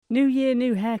New year,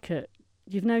 new haircut.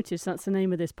 You've noticed that's the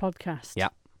name of this podcast. Yeah.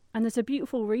 And there's a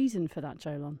beautiful reason for that,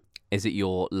 Jolon. Is it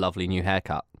your lovely new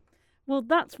haircut? Well,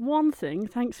 that's one thing.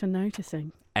 Thanks for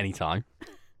noticing. Anytime.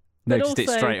 But Noticed it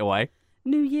also, straight away.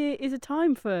 New year is a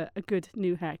time for a good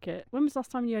new haircut. When was the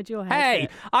last time you had your haircut? Hey,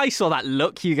 I saw that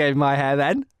look you gave my hair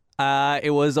then. It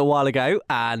was a while ago,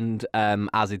 and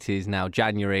as it is now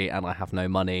January and I have no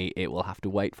money, it will have to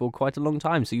wait for quite a long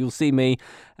time. So you'll see me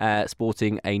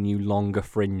sporting a new longer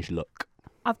fringe look.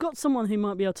 I've got someone who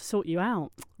might be able to sort you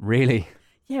out. Really?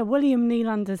 Yeah, William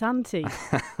Nylander's auntie.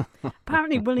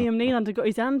 Apparently, William Nylander got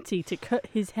his auntie to cut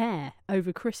his hair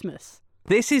over Christmas.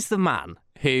 This is the man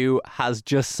who has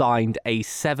just signed a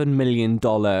 $7 million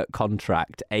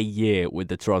contract a year with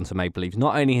the Toronto Maple Leafs.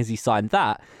 Not only has he signed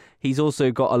that, he's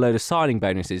also got a load of signing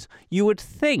bonuses. You would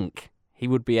think he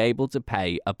would be able to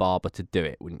pay a barber to do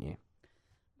it, wouldn't you?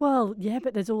 Well, yeah,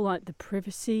 but there's all like the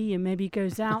privacy, and maybe he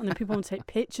goes out and then people want to take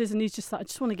pictures, and he's just like, I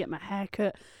just want to get my hair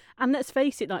cut. And let's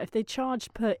face it, like if they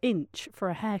charged per inch for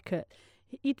a haircut,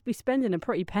 he'd be spending a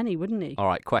pretty penny, wouldn't he? All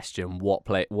right, question. What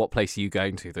place are you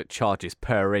going to that charges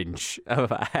per inch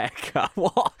of a haircut?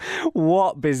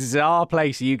 What bizarre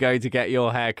place are you going to get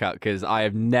your haircut? Because I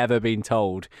have never been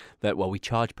told that, well, we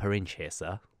charge per inch here,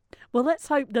 sir. Well, let's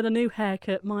hope that a new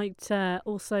haircut might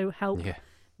also help Yeah.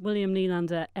 William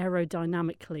Nylander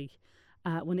aerodynamically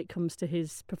when it comes to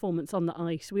his performance on the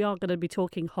ice. We are going to be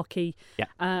talking hockey.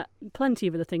 Yeah. Plenty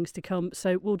of other things to come.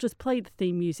 So we'll just play the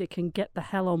theme music and get the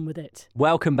hell on with it.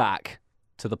 Welcome back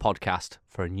to the podcast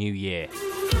for a new year.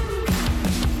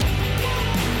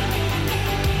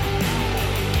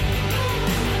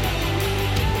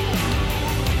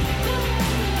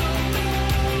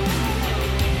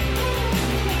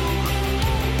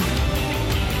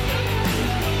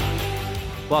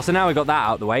 Well, so now we've got that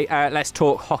out of the way, let's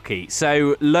talk hockey.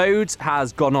 So loads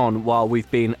has gone on while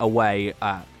we've been away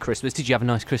at Christmas. Did you have a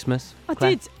nice Christmas, I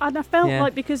Claire? did, and I felt Yeah.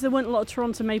 like because there weren't a lot of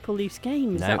Toronto Maple Leafs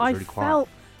games, No, that it was I really quiet.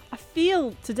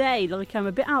 feel today like I'm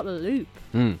a bit out of the loop.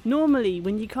 Normally,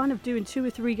 when you're kind of doing 2 or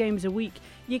 3 games a week,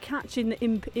 you're catching the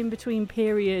in between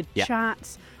period Yeah.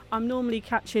 chats. I'm normally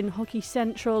catching Hockey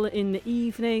Central in the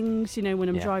evenings, you know, when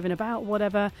I'm Yeah. driving about,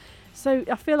 whatever. So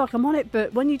I feel like I'm on it,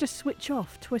 but when you just switch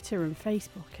off Twitter and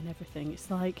Facebook and everything,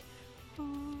 it's like...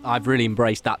 I've really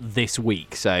embraced that this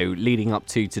week. So leading up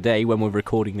to today, when we're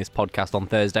recording this podcast on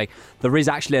Thursday, there is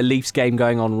actually a Leafs game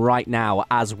going on right now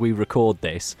as we record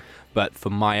this. But for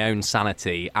my own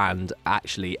sanity and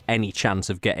actually any chance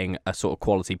of getting a sort of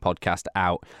quality podcast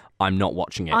out, I'm not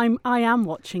watching it. I am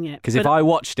watching it. Because if I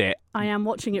watched it, I am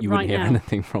watching it you right wouldn't hear now.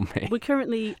 anything from me. We're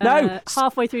currently No!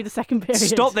 halfway through the second period.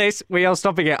 Stop this. We are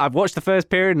stopping it. I've watched the first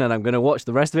period and I'm going to watch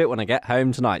the rest of it when I get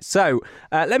home tonight. So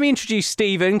let me introduce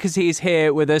Stephen because he's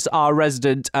here with us, our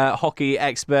resident hockey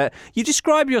expert. You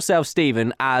describe yourself,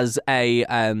 Stephen, as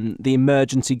the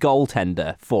emergency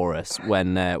goaltender for us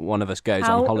when one of us goes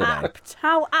on holiday.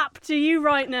 How apt are you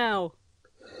right now?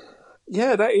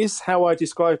 Yeah, that is how I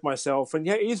describe myself. And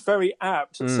yeah, it is very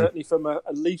apt, certainly from a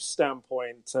Leafs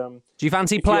standpoint. Do you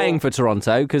fancy playing for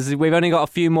Toronto? Because we've only got a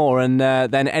few more, and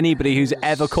then anybody who's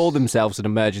ever called themselves an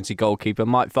emergency goalkeeper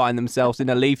might find themselves in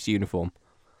a Leafs uniform.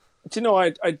 Do you know,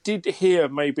 I did hear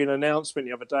maybe an announcement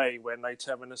the other day when they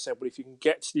turned around and said, well, if you can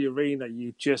get to the arena,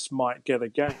 you just might get a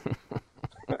game.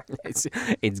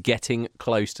 It's getting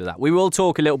close to that. We will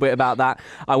talk a little bit about that.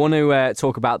 I want to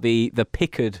talk about the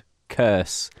Pickard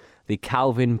curse. The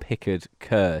Calvin Pickard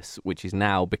curse, which is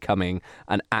now becoming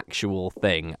an actual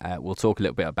thing. We'll talk a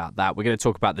little bit about that. We're going to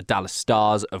talk about the Dallas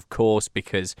Stars, of course,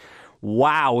 because,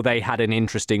 wow, they had an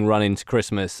interesting run into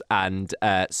Christmas and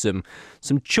some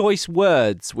choice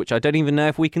words, which I don't even know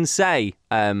if we can say,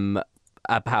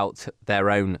 about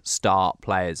their own star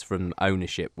players from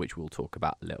ownership, which we'll talk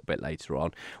about a little bit later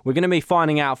on. We're going to be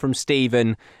finding out from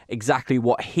Stephen exactly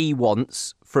what he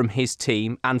wants from his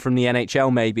team and from the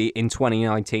NHL maybe in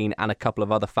 2019 and a couple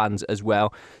of other fans as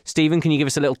well. Stephen, can you give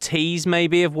us a little tease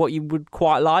maybe of what you would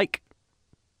quite like?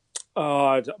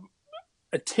 A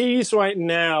tease right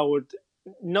now would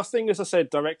nothing, as I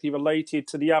said, directly related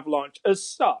to the Avalanche as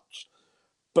such.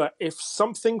 But if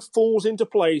something falls into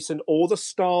place and all the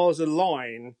stars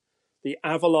align, the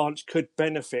Avalanche could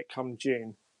benefit come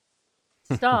June.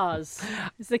 Stars.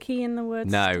 Is the key in the word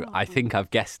No, stars? I think I've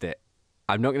guessed it.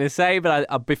 I'm not going to say,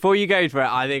 but before you go for it,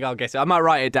 I think I'll guess it. I might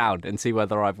write it down and see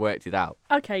whether I've worked it out.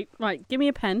 Okay, right. Give me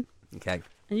a pen. Okay.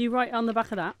 And you write on the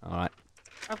back of that. All right.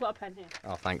 I've got a pen here.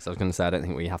 Oh, thanks. I was going to say, I don't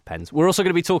think we have pens. We're also going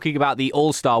to be talking about the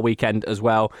All-Star weekend as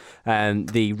well.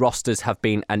 The rosters have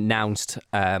been announced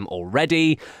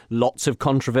already. Lots of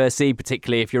controversy,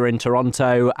 particularly if you're in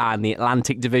Toronto and the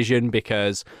Atlantic Division,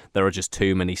 because there are just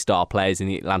too many star players in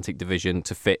the Atlantic Division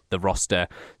to fit the roster.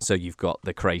 So you've got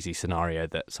the crazy scenario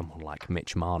that someone like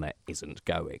Mitch Marner isn't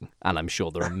going. And I'm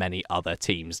sure there are many other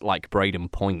teams like Braden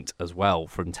Point as well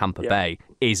from Tampa Bay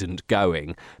isn't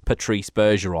going. Patrice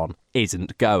Bergeron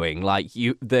isn't going.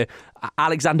 The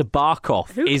Alexander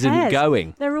Barkov Who isn't cares?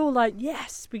 going. They're all like,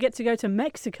 yes, we get to go to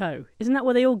Mexico. Isn't that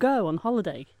where they all go on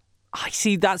holiday? I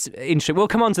see, that's interesting. We'll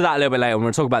come on to that a little bit later when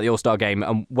we'll talk about the All-Star game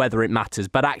and whether it matters.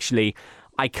 But actually,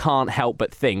 I can't help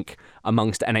but think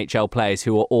amongst NHL players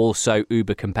who are all so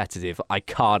uber competitive, I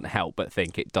can't help but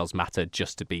think it does matter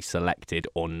just to be selected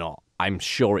or not. I'm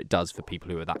sure it does for people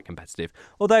who are that competitive.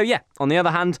 Although, yeah, on the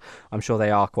other hand, I'm sure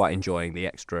they are quite enjoying the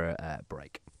extra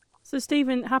break. So,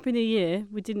 Stephen, Happy New Year.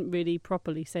 We didn't really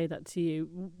properly say that to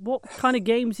you. What kind of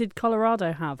games did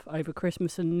Colorado have over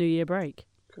Christmas and New Year break?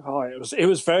 Hi, it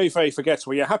was very, very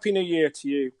forgettable. Yeah, Happy New Year to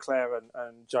you, Claire and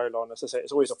Jolon. As I say,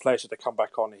 it's always a pleasure to come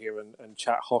back on here and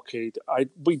chat hockey.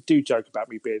 We do joke about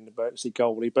me being an emergency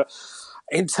goalie, but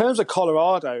in terms of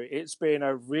Colorado, it's been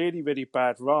a really, really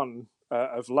bad run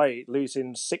of late,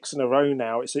 losing 6 in a row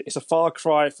now. It's a far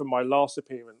cry from my last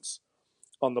appearance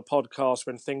on the podcast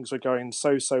when things were going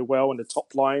so well and the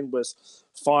top line was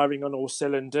firing on all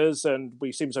cylinders, and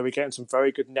we seem to be getting some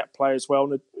very good net play as well,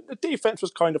 and the defense was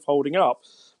kind of holding up.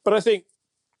 But I think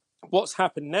what's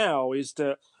happened now is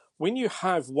that when you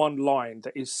have one line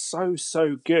that is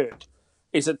so good,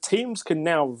 is that teams can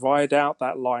now ride out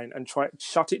that line and try to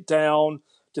shut it down,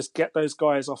 just get those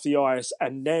guys off the ice,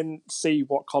 and then see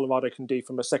what Colorado can do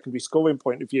from a secondary scoring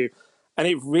point of view. And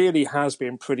it really has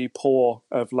been pretty poor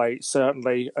of late,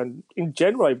 certainly. And in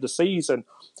general, over the season,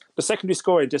 the secondary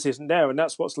scoring just isn't there. And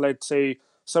that's what's led to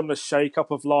some of the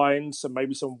shake-up of lines and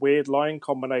maybe some weird line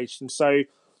combinations. So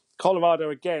Colorado,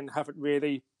 again, haven't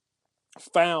really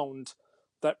found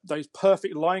those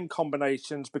perfect line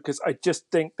combinations, because I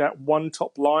just think that one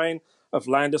top line of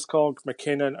Landeskog,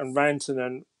 McKinnon and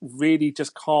Rantanen really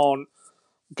just can't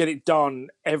get it done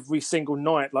every single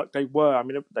night like they were. I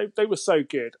mean, they were so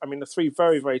good. I mean, the three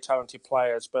very, very talented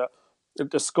players, but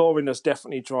the scoring has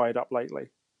definitely dried up lately.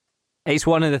 It's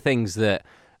one of the things that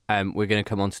we're going to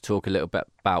come on to talk a little bit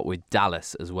about with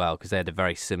Dallas as well, because they had a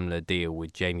very similar deal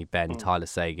with Jamie Benn, Tyler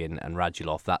Seguin and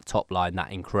Radulov, that top line,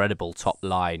 that incredible top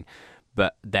line,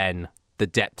 but then the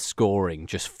depth scoring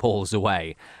just falls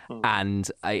away.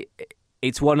 And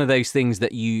it's one of those things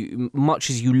that you, much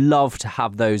as you love to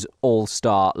have those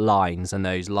all-star lines and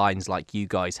those lines like you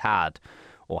guys had,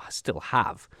 or still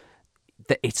have,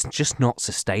 that it's just not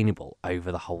sustainable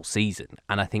over the whole season.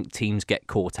 And I think teams get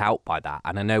caught out by that.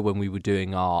 And I know when we were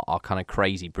doing our kind of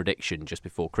crazy prediction just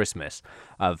before Christmas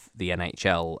of the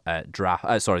NHL the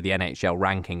NHL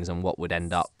rankings and what would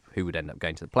end up, who would end up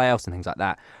going to the playoffs and things like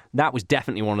that, that was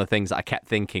definitely one of the things that I kept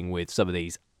thinking with some of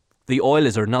these. The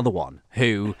Oilers are another one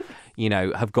who,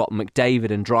 have got McDavid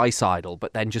and Draisaitl,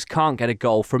 but then just can't get a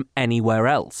goal from anywhere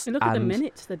else. And look at the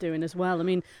minutes they're doing as well. I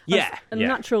mean,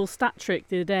 natural stat trick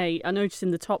the other day, I noticed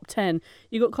in the top 10,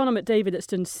 you got Connor McDavid that's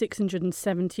done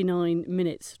 679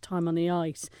 minutes time on the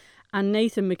ice, and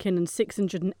Nathan McKinnon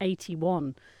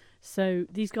 681. So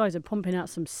these guys are pumping out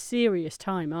some serious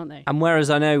time, aren't they? And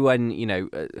whereas I know when,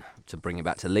 to bring it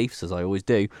back to Leafs, as I always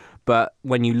do, but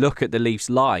when you look at the Leafs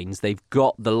lines, they've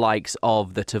got the likes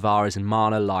of the Tavares and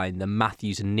Marner line, the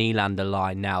Matthews and Nylander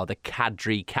line now, the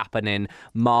Kadri, Kapanen,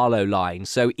 Marlowe line.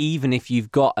 So even if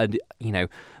you've got,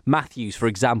 Matthews, for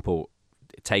example,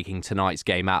 taking tonight's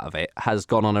game out of it, has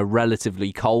gone on a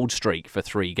relatively cold streak for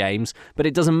 3 games, but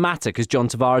it doesn't matter because John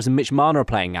Tavares and Mitch Marner are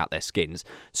playing out their skins.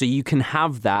 So you can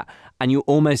have that, and you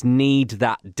almost need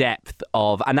that depth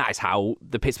of, and that is how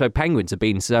the Pittsburgh Penguins have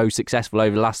been so successful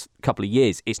over the last couple of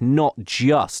years. It's not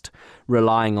just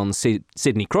relying on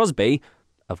Sidney Crosby,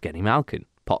 Evgeny Malkin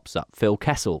pops up, Phil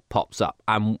Kessel pops up,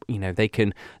 and they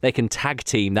can tag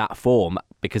team that form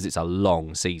because it's a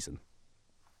long season.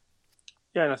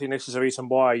 Yeah, and I think this is the reason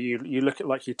why you look at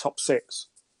like your top 6.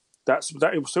 That's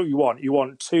what you want. You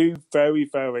want 2 very,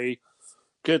 very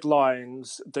good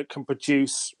lines that can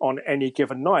produce on any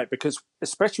given night, because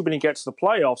especially when you get to the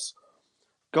playoffs,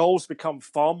 goals become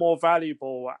far more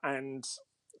valuable, and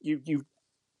you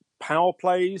power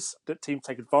plays that teams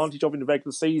take advantage of in the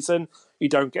regular season, you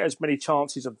don't get as many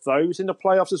chances of those in the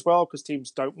playoffs as well, because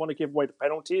teams don't want to give away the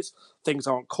penalties. Things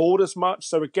aren't called as much.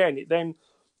 So again,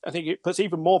 I think it puts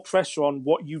even more pressure on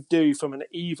what you do from an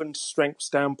even strength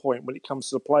standpoint when it comes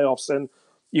to the playoffs. And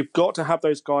You've got to have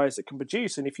those guys that can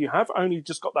produce. And if you have only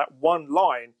just got that one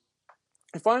line,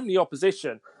 if I'm the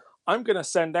opposition, I'm going to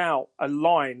send out a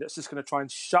line that's just going to try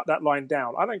and shut that line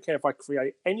down. I don't care if I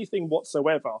create anything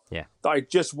whatsoever. Yeah. That I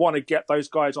just want to get those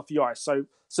guys off the ice. So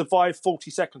survive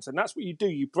 40 seconds. And that's what you do.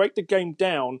 You break the game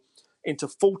down into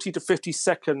 40 to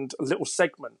 50-second little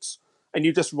segments. And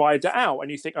you just ride it out.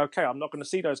 And you think, okay, I'm not going to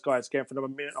see those guys again for another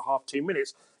minute and a half, 2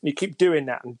 minutes. And you keep doing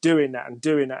that and doing that and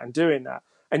doing that and doing that.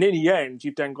 And in the end,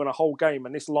 you've then got a whole game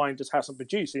and this line just hasn't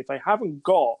produced. And if they haven't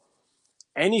got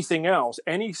anything else,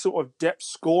 any sort of depth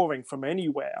scoring from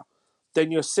anywhere,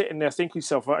 then you're sitting there thinking to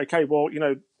yourself, okay, well,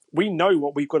 we know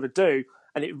what we've got to do.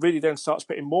 And it really then starts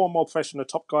putting more and more pressure on the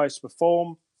top guys to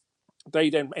perform. They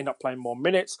then end up playing more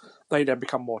minutes. They then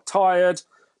become more tired.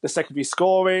 The secondary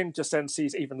scoring just then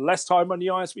sees even less time on the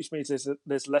ice, which means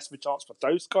there's less of a chance for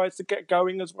those guys to get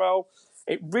going as well.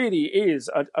 It really is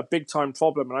a big-time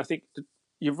problem. And I think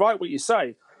you're right what you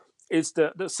say, is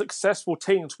that the successful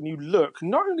teams, when you look,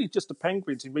 not only just the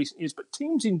Penguins in recent years, but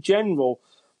teams in general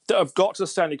that have got to the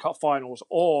Stanley Cup finals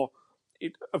or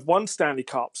have won Stanley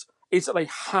Cups, is that they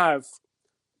have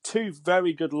two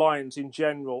very good lines in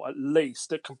general, at least,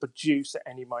 that can produce at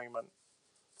any moment.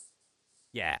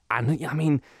 Yeah, and I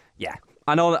mean, yeah.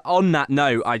 And on that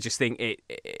note, I just think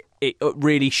it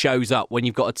really shows up when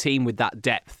you've got a team with that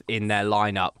depth in their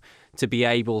lineup to be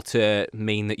able to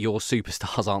mean that your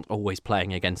superstars aren't always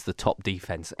playing against the top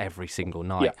defense every single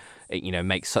night. Yeah. It,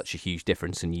 makes such a huge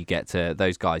difference, and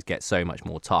those guys get so much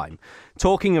more time.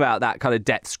 Talking about that kind of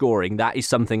depth scoring, that is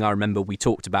something I remember we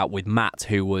talked about with Matt,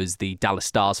 who was the Dallas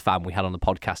Stars fan we had on the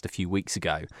podcast a few weeks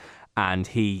ago. And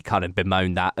he kind of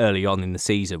bemoaned that early on in the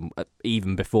season,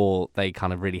 even before they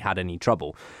kind of really had any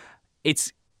trouble.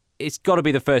 It's got to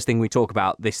be the first thing we talk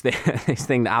about, this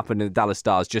thing that happened in the Dallas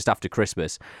Stars just after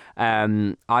Christmas.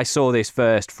 I saw this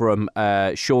first from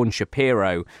Sean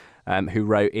Shapiro, who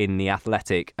wrote in The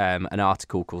Athletic an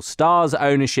article called "Stars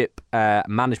Ownership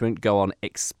Management Go on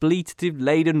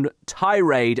Expletive-Laden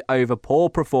Tirade Over Poor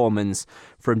Performance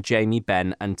from Jamie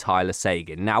Benn and Tyler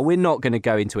Seguin." Now, we're not going to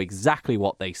go into exactly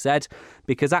what they said,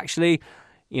 because actually,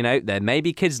 there may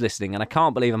be kids listening, and I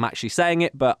can't believe I'm actually saying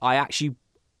it, but I actually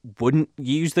wouldn't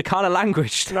use the kind of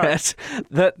language that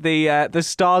the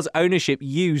Stars ownership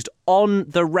used on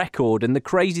the record. And the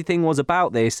crazy thing was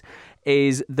about this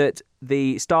is that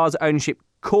the Stars ownership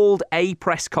called a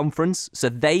press conference. So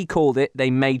they called it. They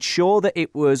made sure that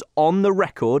it was on the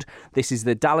record. This is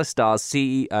the Dallas Stars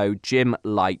CEO, Jim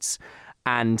Lites.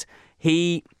 And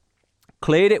he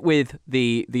cleared it with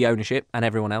the ownership and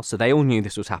everyone else, so they all knew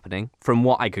this was happening. From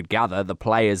what I could gather, the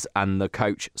players and the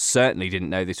coach certainly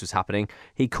didn't know this was happening.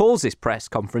 He calls this press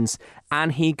conference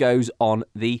and he goes on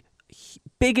the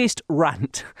biggest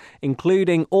rant,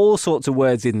 including all sorts of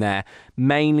words in there,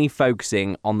 mainly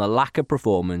focusing on the lack of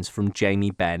performance from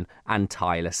Jamie Benn and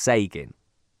Tyler Seguin,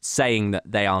 saying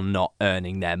that they are not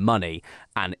earning their money.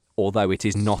 And although it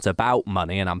is not about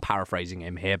money, and I'm paraphrasing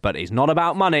him here, but it's not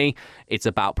about money, it's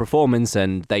about performance,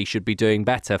 and they should be doing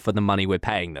better for the money we're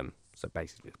paying them. So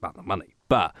basically it's about the money.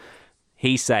 But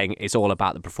he's saying it's all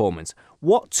about the performance.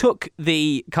 What took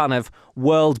the kind of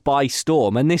world by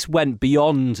storm, and this went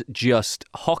beyond just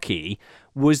hockey,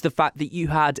 was the fact that you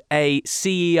had a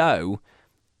CEO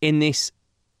in this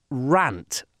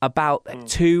rant about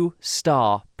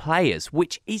 2-star players,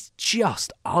 which is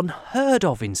just unheard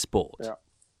of in sport.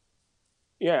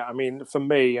 Yeah, I mean, for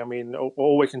me,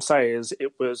 all we can say is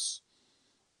it was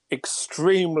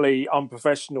extremely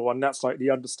unprofessional, and that's like the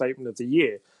understatement of the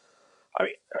year. I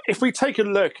mean, if we take a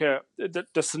look at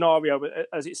the scenario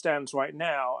as it stands right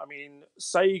now,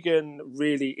 Seguin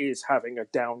really is having a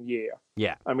down year.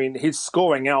 Yeah. His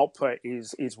scoring output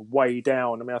is way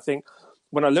down. I think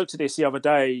when I looked at this the other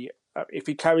day, if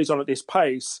he carries on at this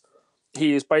pace,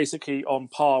 he is basically on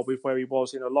par with where he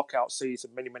was in a lockout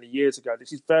season many, many years ago.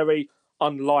 This is very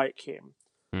unlike him.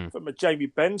 From a Jamie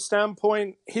Benn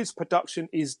standpoint, his production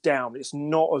is down. It's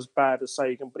not as bad as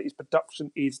Seguin, but his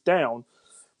production is down.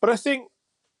 But I think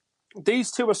these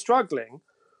two are struggling.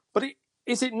 But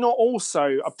is it not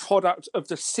also a product of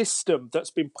the system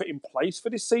that's been put in place for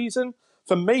this season?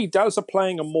 For me, Dallas are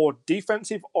playing a more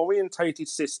defensive-orientated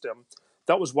system.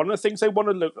 That was one of the things they want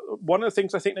to look. One of the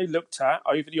things I think they looked at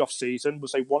over the off-season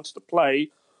was they wanted to play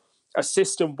a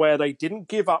system where they didn't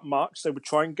give up much. They would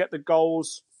try and get the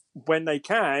goals when they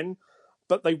can,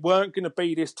 but they weren't going to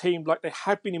be this team like they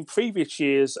had been in previous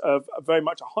years of very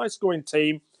much a high-scoring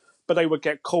team, but they would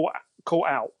get caught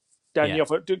out going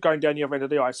down the other end of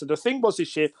the ice. So the thing was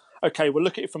this year, okay, we'll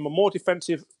look at it from a more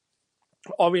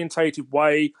defensive-orientated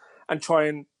way and try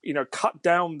and cut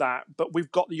down that. But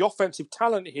we've got the offensive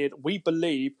talent here that we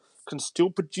believe can still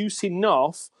produce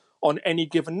enough on any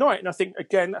given night. And I think,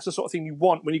 again, that's the sort of thing you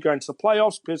want when you go into the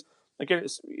playoffs, because, again,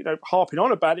 it's, harping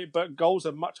on about it, but goals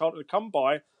are much harder to come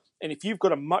by. And if you've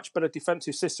got a much better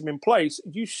defensive system in place,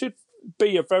 you should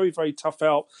be a very, very tough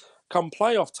out come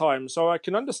playoff time. So I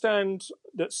can understand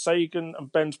that Sagan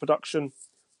and Ben's production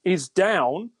is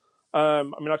down. I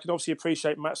can obviously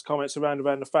appreciate Matt's comments around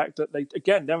the fact that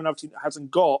they're another team that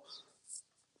hasn't got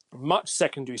much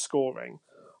secondary scoring.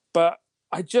 But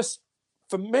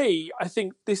for me, I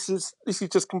think this is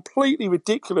just completely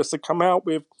ridiculous to come out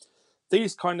with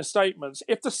these kind of statements.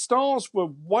 If the Stars were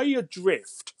way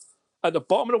adrift at the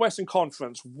bottom of the Western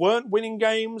Conference, weren't winning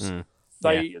games,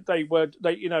 they were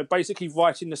basically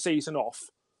writing the season off,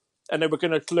 and they were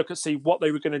going to look at see what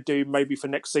they were going to do maybe for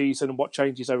next season and what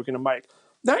changes they were going to make.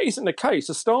 That isn't the case.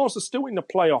 The Stars are still in the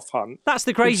playoff hunt. That's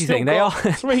the crazy thing. They are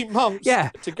 3 months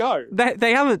to go.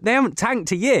 They haven't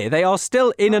tanked a year. They are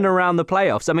still in and around the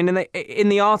playoffs. I mean, in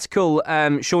the article,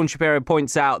 Sean Shapiro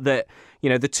points out that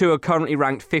the two are currently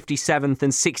ranked 57th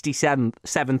and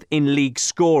 67th in league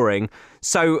scoring.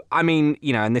 So,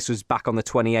 and this was back on the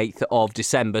 28th of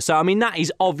December. So, that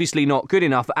is obviously not good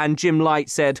enough. And Jim Light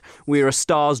said, we're a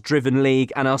Stars-driven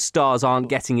league and our Stars aren't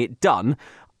getting it done.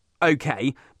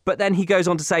 Okay, but then he goes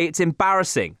on to say it's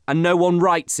embarrassing and no one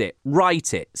writes it.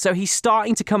 Write it. So he's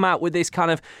starting to come out with this kind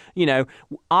of,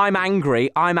 I'm angry,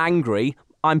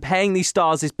 I'm paying these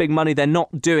Stars this big money, they're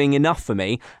not doing enough for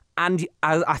me. And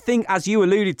I think, as you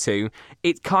alluded to,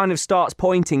 it kind of starts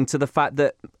pointing to the fact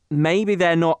that maybe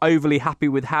they're not overly happy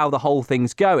with how the whole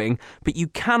thing's going, but you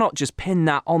cannot just pin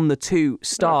that on the two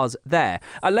Stars there.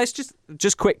 Let's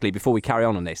just quickly, before we carry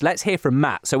on this, let's hear from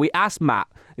Matt. So we asked Matt,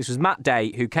 this was Matt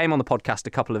Day, who came on the podcast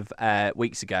a couple of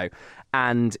weeks ago,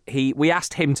 and we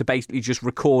asked him to basically just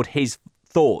record his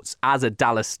thoughts as a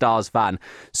Dallas Stars fan,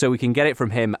 so we can get it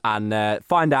from him and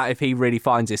find out if he really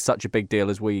finds this such a big deal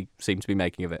as we seem to be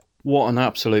making of it. What an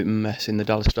absolute mess in the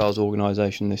Dallas Stars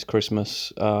organisation this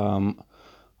Christmas.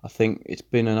 I think it's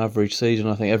been an average season.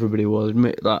 I think everybody will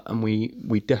admit that, and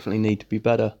we definitely need to be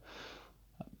better.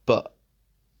 But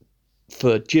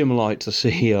for Jim Light, the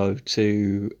CEO,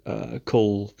 to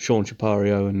call Sean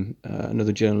Shapiro and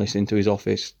another journalist into his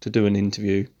office to do an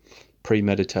interview,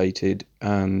 premeditated,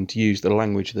 and use the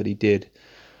language that he did,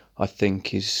 I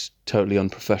think is totally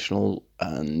unprofessional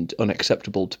and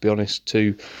unacceptable, to be honest,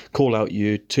 to call out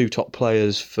your two top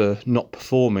players for not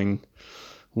performing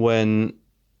when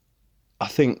I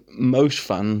think most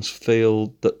fans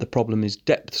feel that the problem is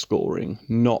depth scoring,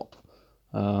 not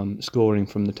scoring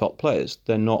from the top players.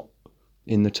 They're not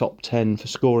in the top 10 for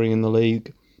scoring in the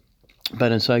league,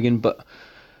 Ben and Sagan, but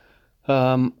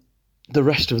the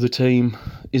rest of the team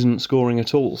isn't scoring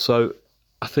at all. So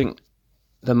I think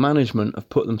the management have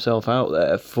put themselves out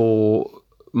there for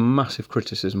massive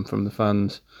criticism from the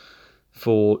fans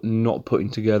for not putting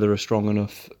together a strong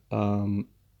enough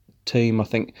team. I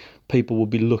think people will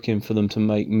be looking for them to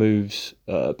make moves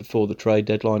before the trade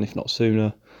deadline, if not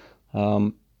sooner.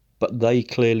 But they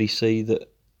clearly see that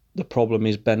the problem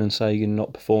is Ben and Sagan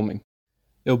not performing.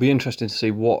 It'll be interesting to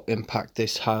see what impact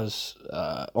this has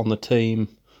on the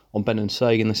team, on Ben and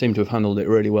Sagan. They seem to have handled it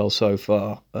really well so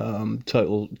far.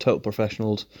 Total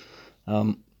professionals.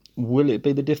 Will it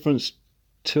be the difference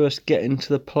to us getting to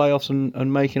the playoffs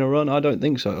and making a run? I don't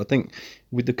think so. I think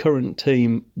with the current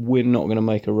team, we're not going to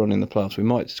make a run in the playoffs. We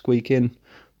might squeak in,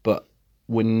 but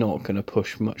we're not going to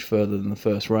push much further than the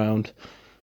first round.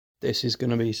 This is going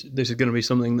to be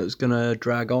something that's going to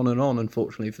drag on and on,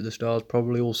 unfortunately, for the Stars,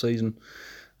 probably all season,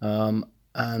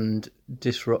 and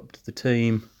disrupt the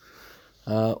team.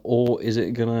 Or is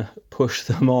it going to push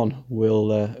them on?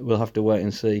 We'll have to wait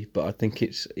and see. But I think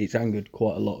it's angered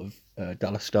quite a lot of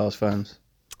Dallas Stars fans.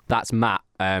 That's Matt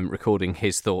recording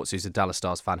his thoughts. He's a Dallas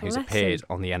Stars fan who's appeared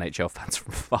on the NHL Fans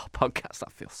from Afar podcast. I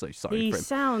feel so sorry for him. He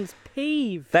sounds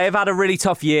peeved. They've had a really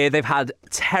tough year. They've had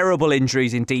terrible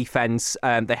injuries in defence.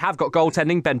 They have got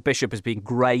goaltending. Ben Bishop has been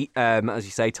great. As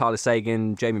you say, Tyler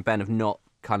Sagan, Jamie Benn have not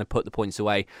kind of put the points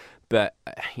away. But,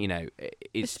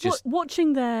 it's just...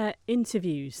 Watching their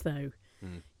interviews, though,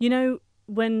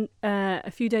 when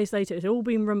a few days later it had all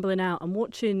been rumbling out, and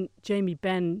watching Jamie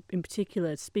Benn in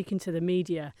particular speaking to the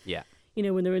media,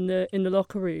 when they're in the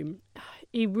locker room,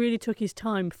 he really took his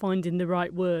time finding the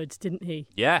right words, didn't he?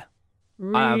 Yeah.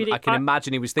 Really, I can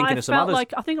imagine he was thinking of some others.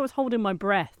 I think I was holding my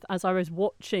breath as I was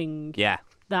watching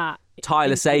that.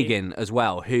 Tyler Sagan as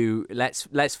well, who,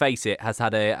 let's face it, has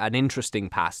had an interesting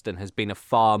past and has been a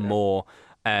far more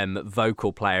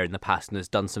vocal player in the past and has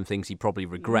done some things he probably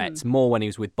regrets. More when he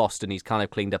was with Boston, he's kind of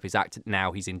cleaned up his act.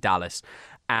 Now he's in Dallas.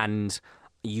 And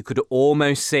you could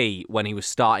almost see when he was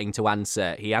starting to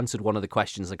answer. He answered one of the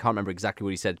questions. I can't remember exactly what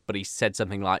he said, but he said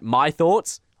something like, my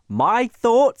thoughts,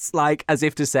 like as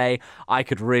if to say, I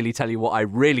could really tell you what I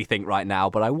really think right now,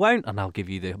 but I won't. And I'll give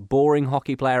you the boring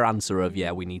hockey player answer of,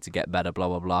 yeah, we need to get better, blah,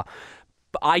 blah, blah.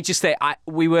 But I just say,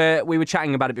 we were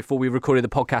chatting about it before we recorded the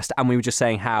podcast, and we were just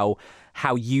saying how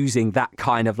using that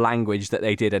kind of language that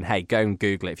they did, and hey, go and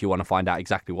Google it if you want to find out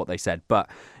exactly what they said. But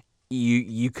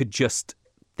you could just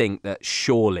think that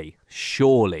surely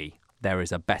there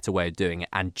is a better way of doing it.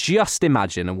 And just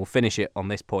imagine, and we'll finish it on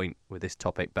this point with this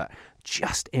topic, but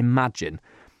just imagine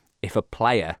if a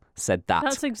player said that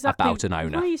about an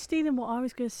owner. Why are you stealing what I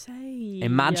was going to say?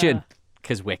 Imagine,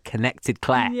 because we're connected,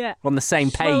 Claire. Yeah. We're on the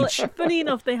same page. Well, funny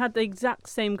enough, they had the exact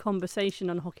same conversation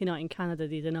on Hockey Night in Canada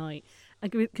the other night.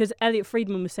 Because Elliot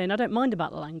Friedman was saying, I don't mind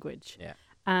about the language. Yeah.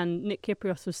 And Nick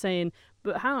Kyprios was saying,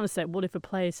 but hang on a sec, what if a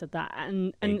player said that?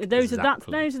 And those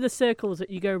are the circles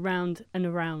that you go round and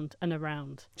around and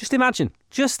around. Just imagine.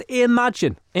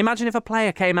 Imagine if a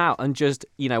player came out and just,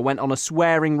 went on a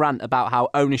swearing rant about how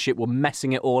ownership were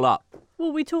messing it all up.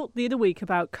 Well, we talked the other week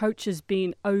about coaches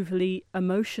being overly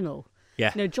emotional.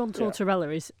 Yeah. John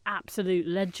Tortorella is absolute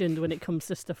legend when it comes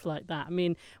to stuff like that. I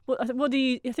mean, I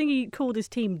think he called his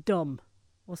team dumb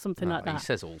or something like that. He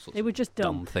says all sorts they were just of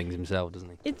dumb things himself,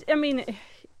 doesn't he?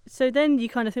 So then you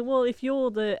kind of think, well, if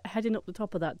you're heading up the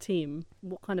top of that team,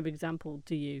 what kind of example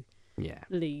do you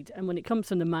lead? And when it comes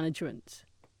from the management,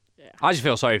 I just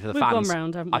feel sorry for the fans. We've gone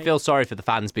round, haven't we? I feel sorry for the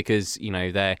fans because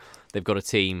they've got a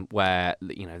team where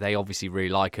they obviously really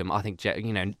like him. I think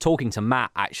talking to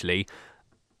Matt actually.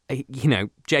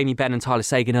 Jamie Benn and Tyler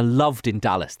Sagan are loved in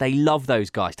Dallas. They love those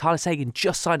guys. Tyler Sagan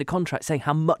just signed a contract saying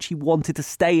how much he wanted to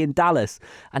stay in Dallas.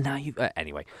 And now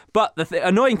anyway. But the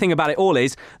annoying thing about it all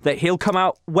is that he'll come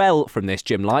out well from this,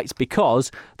 Jim Lights,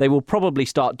 because they will probably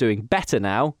start doing better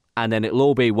now. And then it'll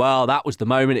all be, well, that was the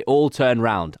moment it all turned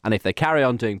round. And if they carry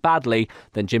on doing badly,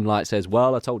 then Jim Lights says,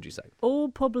 well, I told you so. All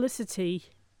publicity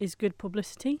is good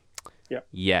publicity. Yeah.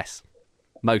 Yes.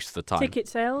 Most of the time. Ticket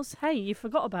sales. Hey, you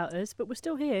forgot about us, but we're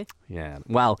still here. Yeah.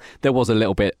 Well, there was a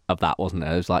little bit of that, wasn't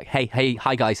there? It was like, hey,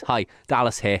 hi guys, hi,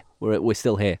 Dallas here. We're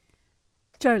still here.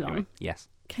 Joe Long. Yes.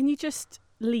 Can you just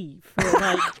leave for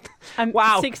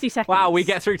 60 seconds? Wow, we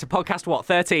get through to podcast,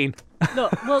 13?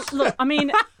 Look, I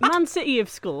mean, Man City have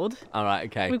scored. All right,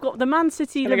 okay. We've got the Man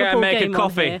City-Liverpool game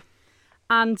on here.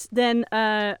 And then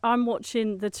I'm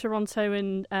watching the Toronto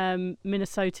and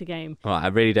Minnesota game. All right, I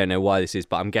really don't know why this is,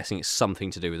 but I'm guessing it's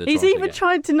something to do with the He's Toronto even game.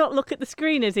 trying to not look at the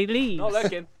screen as he leaves. Not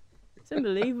looking. It's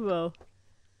unbelievable.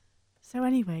 So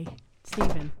anyway,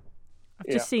 Stephen, I've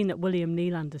just seen that William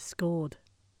Nylander scored.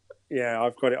 Yeah,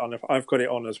 I've got it on. I've got it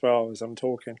on as well as I'm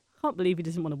talking. I can't believe he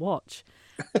doesn't want to watch.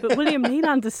 But William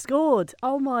Nylander scored.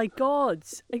 Oh my God!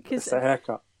 It's the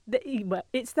haircut.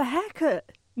 It's the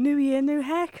haircut. New year, new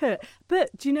haircut.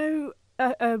 But do you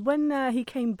know when he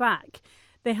came back,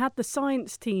 they had the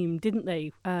science team, didn't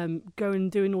they, go and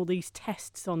doing all these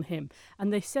tests on him.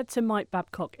 And they said to Mike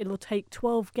Babcock, it'll take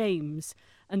 12 games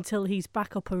until he's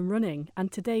back up and running.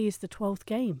 And today is the 12th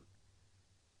game.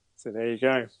 So there you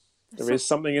go. There is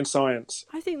something in science.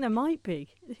 I think there might be.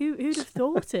 Who'd have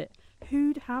thought it?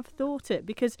 Who'd have thought it?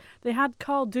 Because they had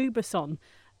Carl Dubas on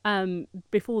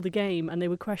before the game, and they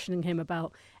were questioning him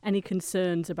about any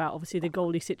concerns about obviously the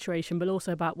goalie situation, but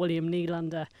also about William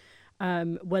Nylander,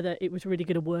 whether it was really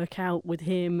going to work out with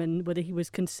him and whether he was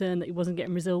concerned that he wasn't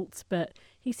getting results. But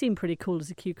he seemed pretty cool as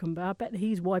a cucumber. I bet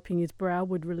he's wiping his brow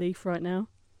with relief right now.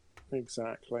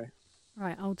 Exactly.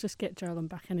 Right, I'll just get Jolan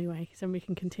back anyway, so we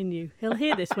can continue. He'll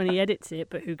hear this when he edits it,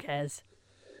 but who cares?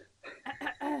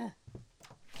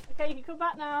 Okay, you can come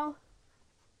back now.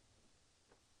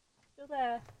 Still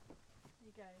there. There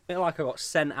you go. I feel like I got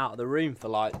sent out of the room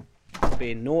for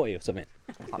being naughty or something.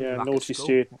 Yeah, naughty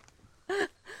student.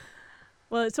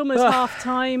 Well, it's almost half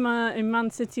time in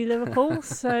Man City Liverpool.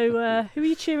 So who are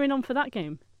you cheering on for that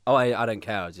game? Oh, I don't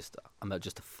care. I'm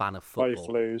just a fan of football.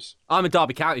 Both lose. I'm a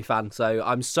Derby County fan, so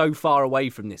I'm so far away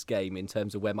from this game in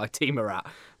terms of where my team are at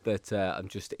that I'm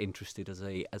just interested as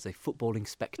a footballing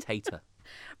spectator.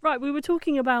 Right, we were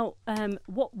talking about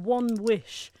what one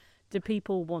wish do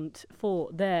people want for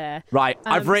their Right,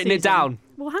 I've written season. it down.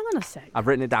 Well, hang on a sec. I've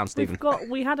written it down, Stephen.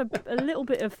 We had a little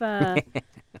bit of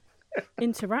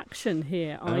interaction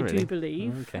here, I do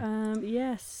believe. Okay.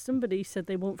 Yes, somebody said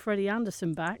they want Freddie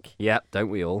Anderson back. Yep, don't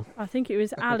we all? I think it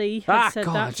was Ali had said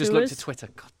God, that I just to looked us. at Twitter.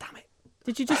 God damn it.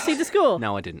 Did you just see the score?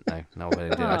 No, I didn't. No, I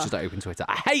didn't. I just opened Twitter.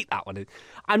 I hate that one.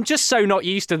 I'm just so not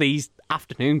used to these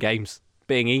afternoon games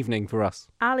being evening for us.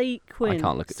 Ali Quinn I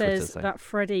can't look at says Twitter, so. that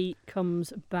Freddie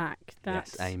comes back.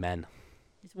 Yes, amen.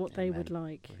 He's what they would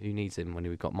like. Who needs him when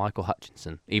we've got Michael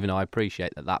Hutchinson? Even though I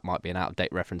appreciate that might be an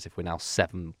out-of-date reference if we're now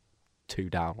 7-2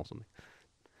 down or something.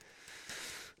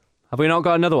 Have we not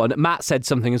got another one? Matt said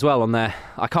something as well on there.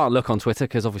 I can't look on Twitter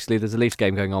because obviously there's a Leafs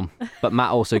game going on. But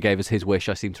Matt also gave us his wish,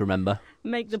 I seem to remember.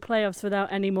 Make the playoffs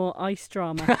without any more ice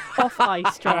drama.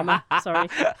 Off-ice drama, sorry.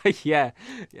 Yeah,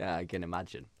 I can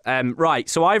imagine. Right,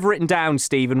 so I've written down,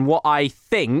 Stephen, what I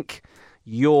think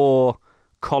your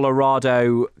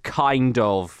Colorado kind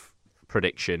of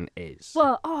prediction is.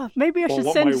 Well, maybe I should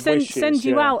what my wish send is,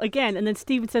 you yeah. out again, and then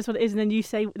Stephen says what it is, and then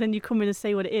you come in and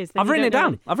say what it is. Then I've you written it don't know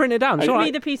down. I've written it down. It's Give all me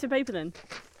right. the piece of paper then.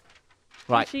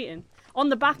 Right. Cheating. On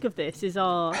the back of this is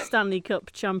our Stanley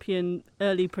Cup champion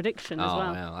early prediction as well.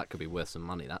 Oh, yeah, that could be worth some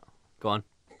money, that. Go on,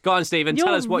 Stephen.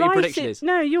 Tell us what your prediction is.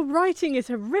 No, your writing is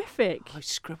horrific. I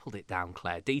scribbled it down,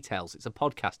 Claire. Details. It's a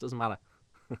podcast. Doesn't matter.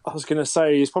 I was going to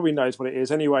say, he probably knows what it is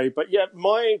anyway. But yeah,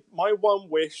 my one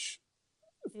wish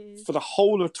for the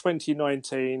whole of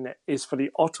 2019 is for the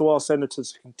Ottawa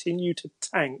Senators to continue to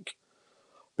tank.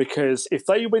 Because if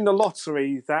they win the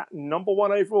lottery, that number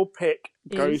 1 overall pick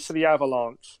goes to the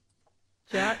Avalanche.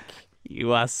 Jack.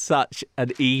 You are such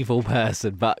an evil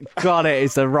person, but God, it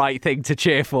is the right thing to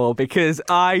cheer for because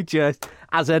I just,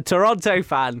 as a Toronto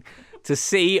fan, to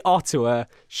see Ottawa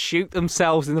shoot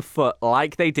themselves in the foot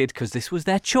like they did because this was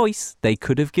their choice. They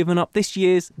could have given up this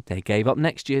year's. They gave up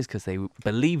next year's because they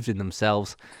believed in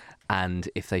themselves. And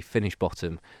if they finish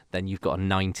bottom, then you've got a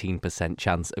 19%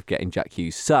 chance of getting Jack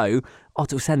Hughes. So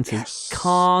Ottawa Senators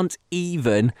can't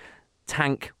even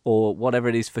tank or whatever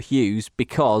it is for Hughes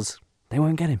because they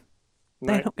won't get him.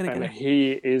 They're not going to get him.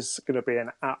 He is going to be an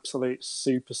absolute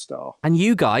superstar. And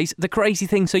you guys, the crazy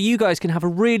thing, so you guys can have a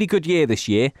really good year this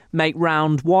year, make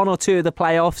round 1 or 2 of the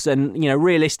playoffs, and, you know,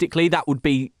 realistically, that would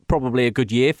be probably a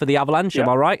good year for the Avalanche, am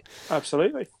I right?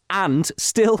 Absolutely. And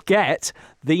still get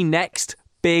the next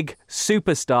big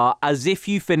superstar as if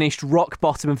you finished rock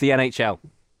bottom of the NHL.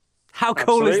 How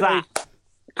cool is that?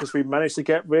 Because we managed to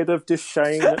get rid of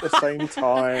Duchesne at the same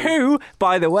time. Who,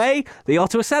 by the way, the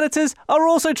Ottawa Senators are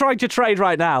also trying to trade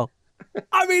right now.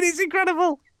 I mean, it's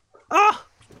incredible.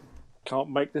 Can't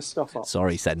make this stuff up.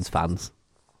 Sorry, Sens fans.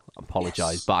 I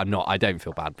apologise, but I don't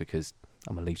feel bad because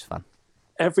I'm a Leafs fan.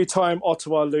 Every time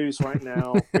Ottawa lose right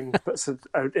now puts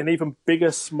an even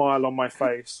bigger smile on my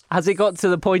face. Has it got to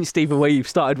the point, Stephen, where you've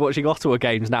started watching Ottawa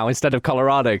games now instead of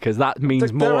Colorado? Because that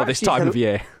means They're more this time of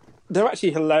year. They're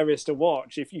actually hilarious to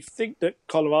watch. If you think that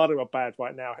Colorado are bad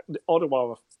right now,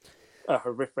 Ottawa are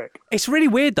horrific. It's really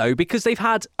weird, though, because they've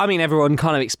had... I mean, everyone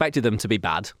kind of expected them to be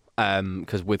bad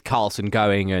because with Carlson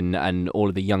going and all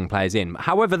of the young players in.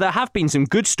 However, there have been some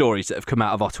good stories that have come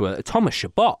out of Ottawa. Thomas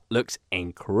Chabot looks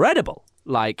incredible.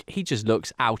 Like, he just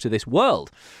looks out of this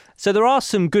world. So there are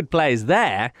some good players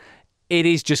there. It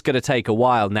is just going to take a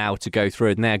while now to go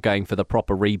through, and they're going for the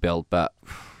proper rebuild, but...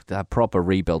 a proper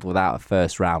rebuild without a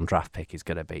first-round draft pick is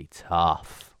going to be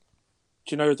tough.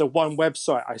 Do you know the one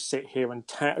website I sit here and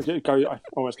I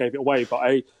almost gave it away, but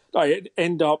I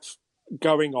end up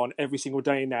going on every single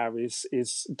day now is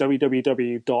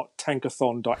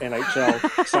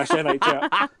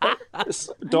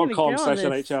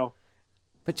www.tankathon.nhl/nhl.com/nhl.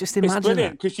 But just imagine it's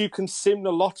brilliant because you can sim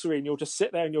the lottery and you'll just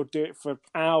sit there and you'll do it for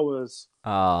hours.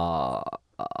 I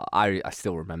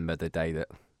still remember the day that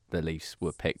the Leafs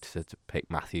were picked to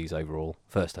pick Matthews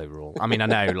first overall. I mean, I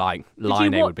know, like,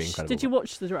 Line A would be incredible. Did you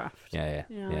watch the draft? Yeah,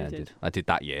 I did. I did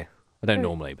that year. I don't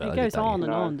normally, but it I goes did that on year.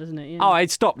 and on, doesn't it? Yeah. Oh, I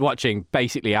stopped watching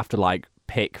basically after, like,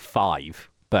 pick 5.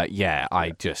 But, yeah,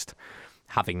 I just...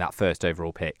 having that first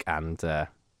overall pick and...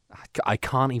 I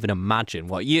can't even imagine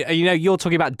what... You know, you're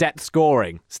talking about depth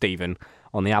scoring, Stephen,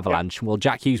 on the Avalanche. Yeah. Well,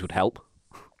 Jack Hughes would help.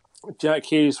 Jack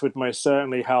Hughes would most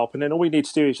certainly help. And then all we need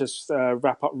to do is just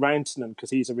wrap up Rantanen because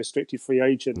he's a restricted free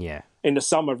agent in the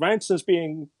summer. Rantanen's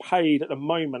being paid at the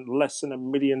moment less than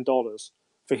 $1 million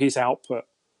for his output.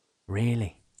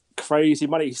 Really? Crazy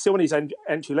money. He's still in his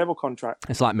entry-level contract.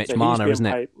 It's like Mitch Marner, isn't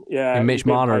it? Yeah. And Mitch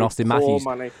Marner and Austin Matthews.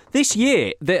 Money. This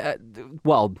year,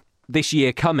 this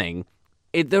year coming,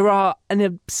 there are an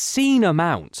obscene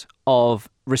amount of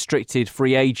restricted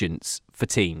free agents for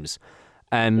teams.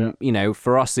 You know,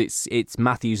 for us, it's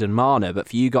Matthews and Marner, but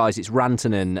for you guys, it's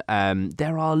Rantanen.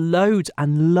 There are loads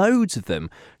and loads of them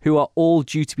who are all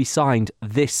due to be signed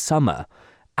this summer.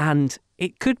 And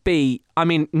it could be, I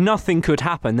mean, nothing could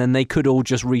happen, then they could all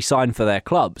just re-sign for their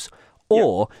clubs.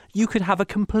 Or you could have a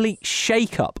complete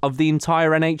shake-up of the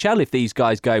entire NHL if these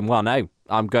guys go, well, no,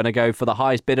 I'm going to go for the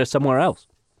highest bidder somewhere else.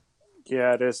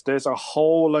 Yeah, there's a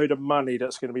whole load of money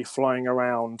that's going to be flying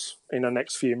around in the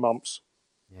next few months.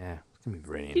 Yeah. It's going to be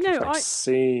really You know,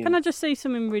 interesting. can I just say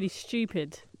something really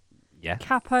stupid? Yeah.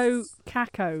 Capo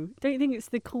Caco. Don't you think it's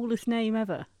the coolest name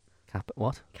ever?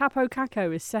 What? Capo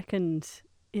Caco is second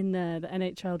in the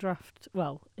NHL draft.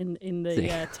 Well, in the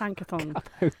Tankathon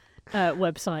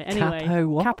website. Anyway, Capo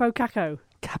what? Capo Caco.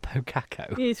 Capo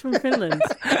Caco. He's from Finland.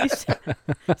 He's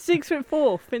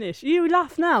 6'4" Finnish. You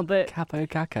laugh now, but Capo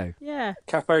Caco. yeah.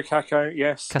 Capo Caco,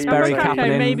 yes. he Kasperi was a- Capo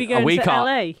Kapanen. maybe going we to can't.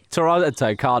 LA.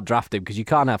 Toronto can't draft him because you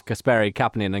can't have Kasperi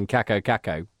Kapanen and Caco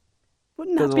Caco.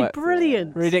 Wouldn't that Doesn't be work.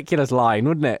 brilliant? Ridiculous line,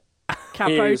 wouldn't it?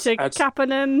 Capo He is to at-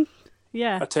 Kapanen.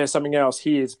 Yeah. I'll tell you something else.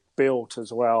 He is built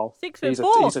as well. 6'4", He's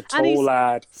a and tall he's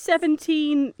lad.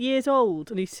 17 years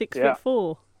old and he's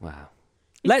 6'4". Wow.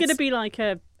 He's Let's- going to be like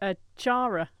a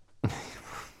Chara.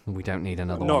 We don't need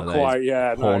another Not one of those. quite,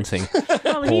 yeah. No. Haunting.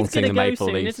 Well, he's Haunting going to the go Maple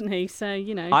soon, Leafs. isn't he? So,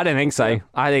 you know, I don't think so.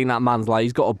 I think that man's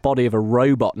he's got a body of a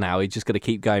robot now. He's just going to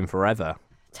keep going forever.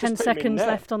 10 Just put him in seconds there.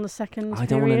 left on the second I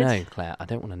don't want to period. know, Claire. I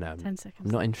don't want to know. 10 seconds.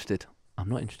 I'm not interested. I'm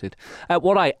not interested.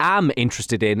 What I am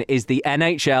interested in is the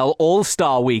NHL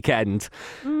All-Star Weekend.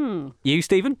 You,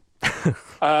 Stephen?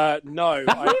 No,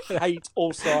 I hate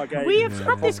All-Star games. We have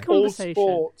had this All conversation.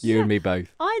 sports. You and me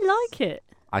both. I like it.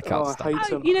 I can't Oh, I stand hate it.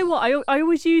 them. You know what? I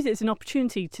always use it as an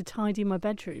opportunity to tidy my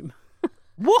bedroom.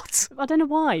 What? I don't know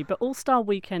why, but All-Star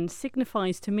Weekend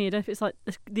signifies to me, I don't know if it's like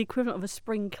the equivalent of a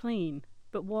spring clean,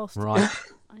 but whilst... Right.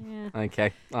 Yeah.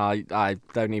 Okay. I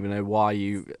don't even know why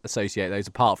you associate those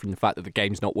apart from the fact that the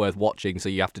game's not worth watching, so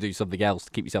you have to do something else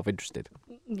to keep yourself interested.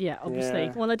 Yeah, obviously.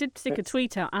 Yeah. Well, I did stick a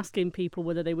tweet out asking people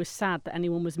whether they were sad that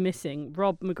anyone was missing.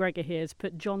 Rob McGregor here has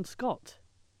put John Scott.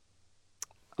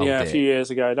 Oh, Yeah, a dear. few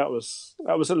years ago, that was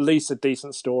at least a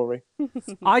decent story.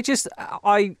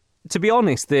 To be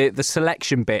honest, the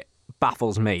selection bit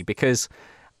baffles me because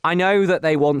I know that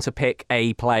they want to pick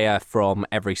a player from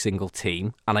every single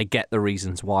team, and I get the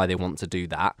reasons why they want to do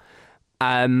that.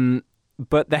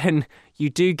 But then you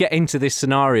do get into this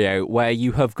scenario where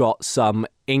you have got some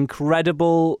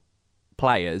incredible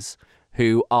players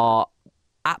who are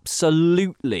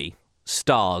absolutely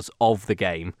stars of the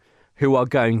game who are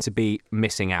going to be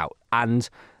missing out. And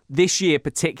this year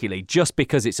particularly, just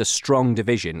because it's a strong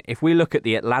division, if we look at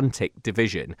the Atlantic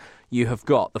division, you have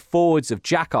got the forwards of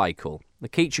Jack Eichel,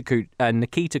 Nikita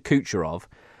Kucherov,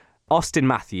 Austin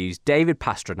Matthews, David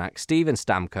Pastrnak, Steven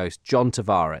Stamkos, John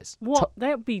Tavares. What?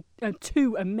 That would be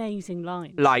two amazing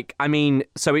lines.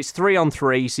 So it's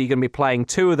 3-on-3, so you're going to be playing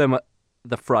two of them at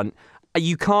the front.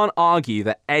 You can't argue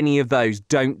that any of those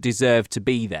don't deserve to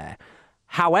be there.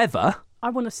 However, I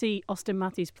want to see Austin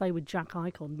Matthews play with Jack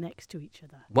Eichel next to each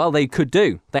other. well, they could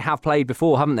do. They have played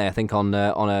before, haven't they? I think on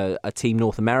a Team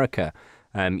North America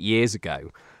years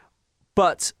ago.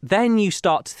 But then you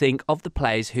start to think of the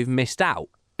players who've missed out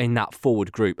in that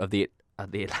forward group of the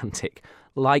Atlantic,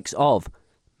 likes of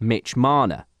Mitch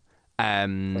Marner,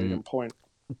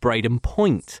 Braden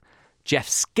Point, Jeff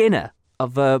Skinner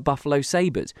of Buffalo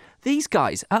Sabres. These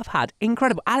guys have had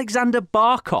incredible. Alexander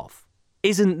Barkov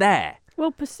isn't there.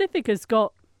 Well, Pacifica's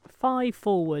got 5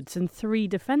 forwards and 3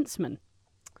 defensemen.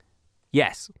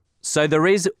 Yes. So there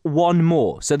is one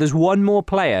more. So there's one more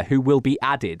player who will be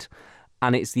added,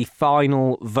 and it's the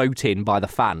final vote in by the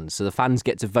fans. So the fans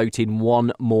get to vote in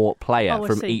one more player Oh, I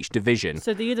from see. each division.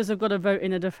 So the others have got to vote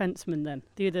in a defenseman then,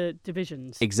 the other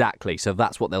divisions. Exactly. So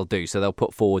that's what they'll do. So they'll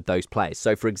put forward those players.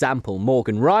 So, for example,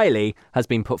 Morgan Riley has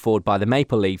been put forward by the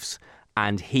Maple Leafs,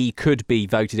 and he could be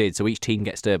voted in. So each team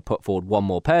gets to put forward one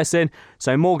more person.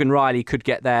 So Morgan Riley could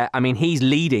get there. I mean, he's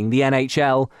leading the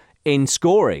NHL in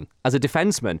scoring as a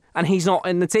defenseman, and he's not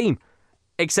in the team.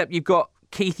 Except you've got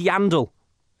Keith Yandel,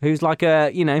 who's like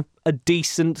a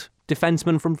decent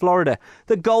defenseman from Florida.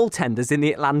 The goaltenders in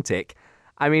the Atlantic,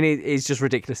 I mean, it's just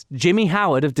ridiculous. Jimmy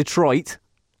Howard of Detroit,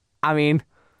 I mean...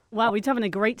 Wow, he's having a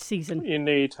great season. You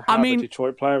need to have a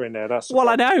Detroit player in there. Well,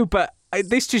 I know, but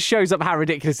this just shows up how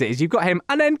ridiculous it is. You've got him,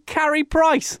 and then Carey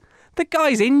Price. The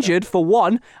guy's injured for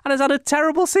one and has had a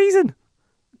terrible season.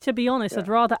 To be honest, I'd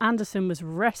rather Anderson was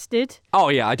rested. Oh,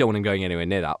 yeah, I don't want him going anywhere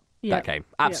near that game.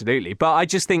 Absolutely. But I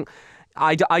just think...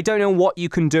 I don't know what you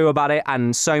can do about it,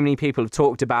 and so many people have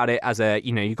talked about it as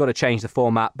you've got to change the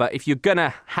format. But if you're going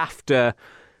to have to,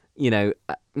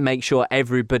 make sure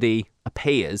everybody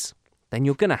appears, then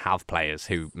you're going to have players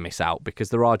who miss out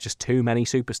because there are just too many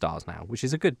superstars now, which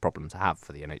is a good problem to have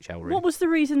for the NHL. Really. What was the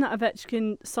reason that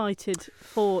Ovechkin cited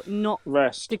for not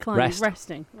declining?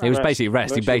 Resting. It was basically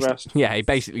rest. Rest. He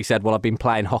basically said, well, I've been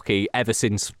playing hockey ever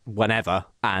since whenever,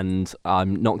 and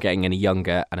I'm not getting any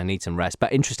younger, and I need some rest.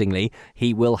 But interestingly,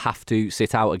 he will have to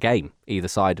sit out a game either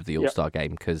side of the All-Star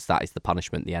game because that is the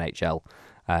punishment the NHL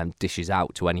dishes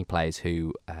out to any players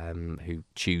who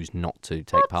choose not to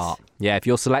take part. Yeah, if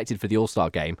you're selected for the All-Star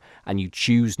game and you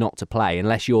choose not to play,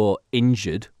 unless you're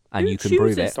injured and Who you can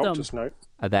prove chooses it, them? Doctor's note.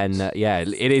 then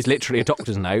it is literally a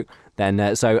doctor's note.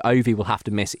 Then so Ovi will have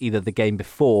to miss either the game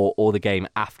before or the game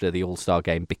after the All-Star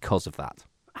game because of that.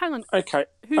 Hang on. Okay,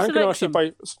 Who I'm going to selects ask you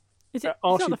them? both. Is it Ask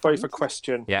it's you not the both a fans?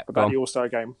 question Yeah, go about on. the All-Star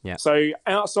game. Yeah. So,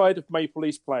 outside of Maple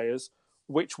Leafs players,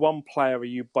 which one player are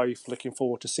you both looking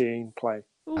forward to seeing play?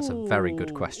 That's a very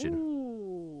good question.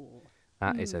 Ooh.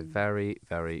 That is a very,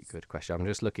 very good question. I'm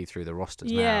just looking through the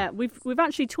rosters Yeah, now. we've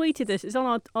actually tweeted this. It's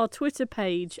on our Twitter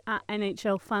page at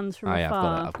NHL Fans from Oh yeah,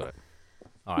 Afar. I've got it.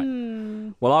 All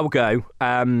right. Well, I will go.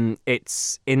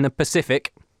 It's in the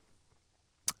Pacific,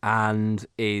 and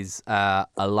is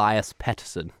Elias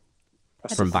Pettersson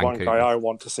That's from the one Vancouver. guy I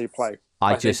want to see play.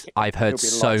 I've think heard he'll be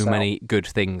so lights out. many good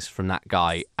things from that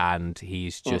guy, and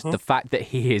he's just the fact that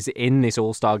he is in this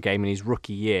All-Star game in his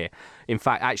rookie year. In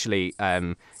fact, actually,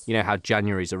 you know how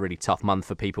January is a really tough month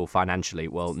for people financially.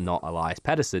 Well, not Elias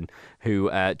Pettersson, who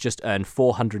just earned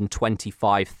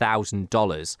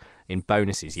 $425,000 in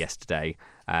bonuses yesterday.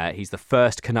 He's the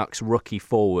first Canucks rookie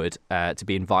forward to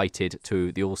be invited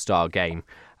to the All-Star game,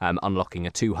 unlocking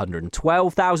a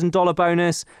 $212,000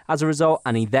 bonus as a result,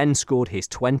 and he then scored his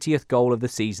 20th goal of the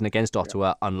season against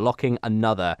Ottawa, unlocking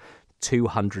another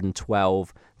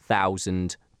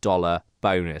 $212,000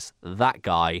 bonus. That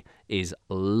guy is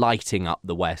lighting up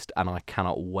the West, and I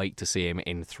cannot wait to see him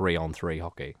in 3-on-3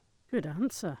 hockey. Good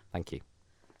answer. Thank you.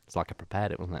 It's like I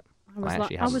prepared it, wasn't it?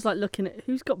 I was like looking at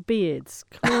who's got beards.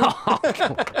 Well,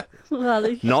 Not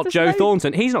there's Joe no-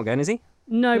 Thornton. He's not going, is he?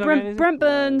 No, He's not going, is he? Brent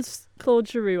Burns, Claude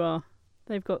Giroux are.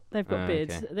 They've got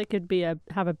beards. okay. They could be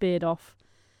have a beard off.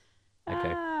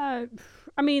 Okay.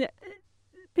 I mean,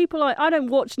 people like I don't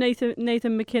watch Nathan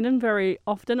McKinnon very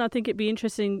often. I think it'd be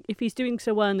interesting if he's doing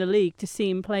so well in the league to see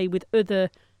him play with other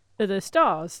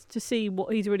stars to see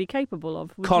what he's really capable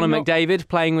of. Would Conor you not- McDavid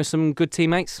playing with some good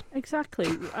teammates. Exactly.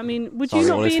 I mean, would Sorry,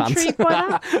 you all not his be fans. intrigued by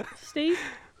that, Steve?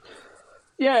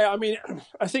 Yeah, I mean,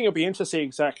 I think it'll be interesting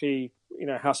exactly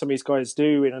how some of these guys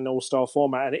do in an all-star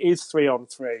format, and it is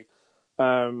 3-on-3.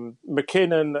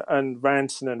 McKinnon and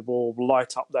Rantanen will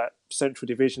light up that Central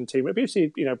Division team. It'll be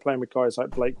interesting, playing with guys like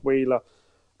Blake Wheeler.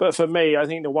 But for me, I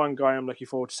think the one guy I'm looking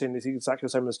forward to seeing is exactly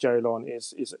the same as Joe Lon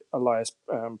is Elias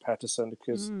Pettersson,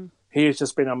 because he has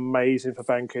just been amazing for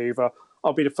Vancouver.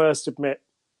 I'll be the first to admit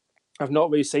I've not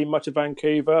really seen much of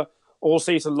Vancouver all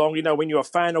season long. When you're a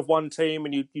fan of one team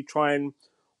and you try and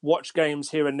watch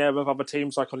games here and there of other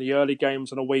teams, like on the early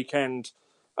games on a weekend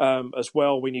as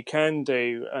well, when you can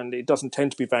do, and it doesn't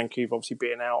tend to be Vancouver, obviously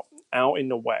being out in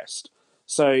the West.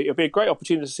 So it'll be a great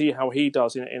opportunity to see how he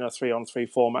does in a 3-on-3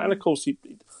 format. And of course, the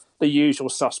usual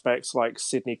suspects like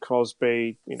Sidney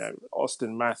Crosby,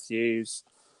 Austin Matthews,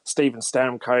 Steven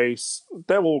Stamkos,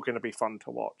 they're all going to be fun to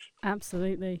watch.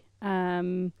 Absolutely.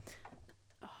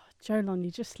 Jolon,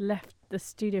 you just left the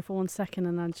studio for 1 second,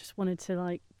 and I just wanted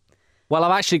to Well,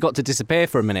 I've actually got to disappear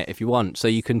for a minute if you want, so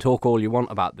you can talk all you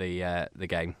want about the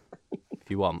game if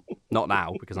you want. Not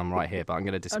now because I'm right here, but I'm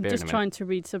going to I'm disappear just in a minute. trying to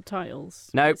read subtitles.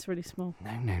 No. It's really small.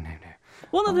 No.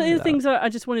 One of the other things I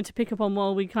just wanted to pick up on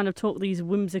while we kind of talk these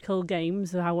whimsical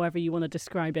games, or however you want to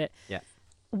describe it. Yeah.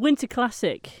 Winter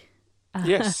Classic.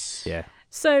 Yes. Yeah.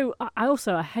 So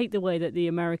I hate the way that the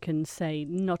Americans say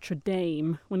Notre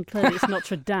Dame when clearly it's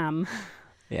Notre Dame.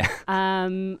 Yeah.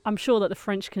 I'm sure that the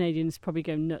French Canadians probably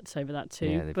go nuts over that too.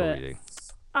 Yeah, they but probably do.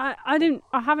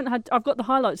 I've got the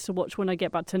highlights to watch when I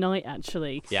get back tonight,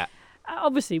 actually. Yeah.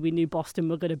 Obviously, we knew Boston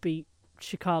were going to beat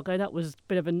Chicago. That was a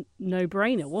bit of a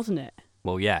no-brainer, wasn't it?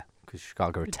 Well, yeah, because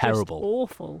Chicago are Just terrible.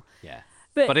 awful. Yeah.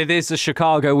 But, But it is the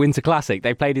Chicago Winter Classic.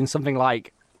 They played in something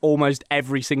like almost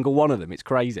every single one of them. It's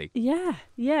crazy. yeah.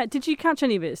 Did you catch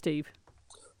any of it, Steve?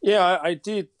 Yeah, I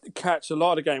did catch a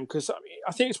lot of the game because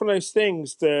I think it's one of those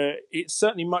things that it's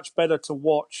certainly much better to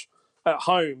watch at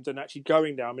home than actually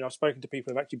going there. I mean, I've spoken to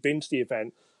people who've actually been to the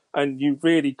event, and you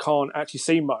really can't actually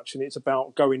see much, and it's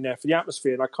about going there for the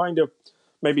atmosphere. And I kind of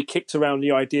maybe kicked around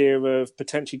the idea of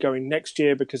potentially going next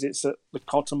year because it's at the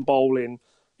Cotton Bowl in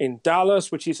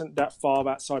Dallas, which isn't that far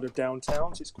outside of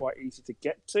downtown, so it's quite easy to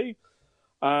get to.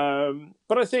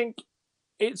 But I think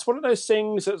it's one of those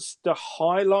things that's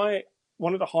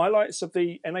one of the highlights of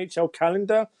the NHL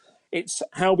calendar. It's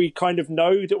how we kind of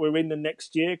know that we're in the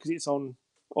next year because it's on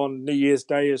New Year's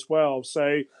Day as well.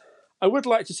 So I would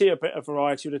like to see a bit of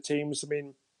variety of the teams. I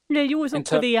mean, Yeah, you always look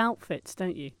for the outfits,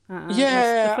 don't you? Yeah,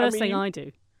 That's the first I thing mean, I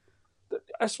do.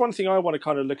 that's one thing I want to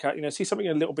kind of look at. See something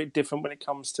a little bit different when it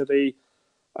comes to the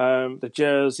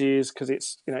jerseys because it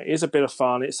is a bit of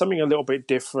fun. It's something a little bit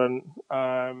different.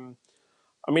 I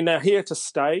mean, they're here to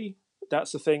stay.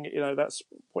 That's the thing. That's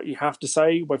what you have to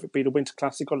say, whether it be the Winter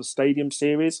Classic or the Stadium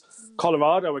Series.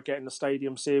 Colorado are getting the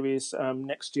Stadium Series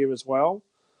next year as well.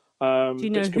 Do you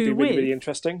know which could who be really, really with?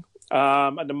 interesting.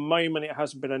 At the moment, it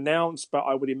hasn't been announced, but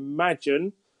I would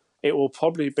imagine it will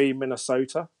probably be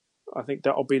Minnesota. I think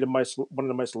that will be one of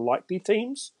the most likely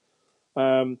teams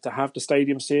to have the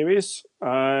Stadium Series.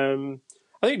 I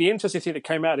think the interesting thing that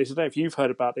came out of this, I don't know if you've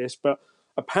heard about this, but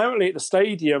apparently at the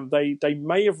stadium they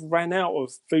may have ran out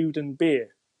of food and beer.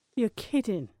 You're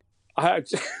kidding. I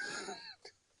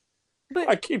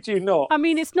But kid you not. I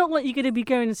mean, it's not like you're going to be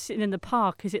going and sitting in the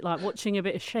park, is it? Like watching a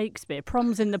bit of Shakespeare,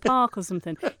 proms in the park or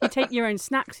something. You take your own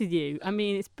snacks with you. I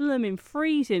mean, it's blooming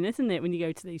freezing, isn't it, when you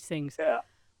go to these things? Yeah.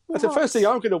 That's the first thing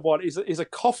I'm going to want is a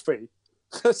coffee.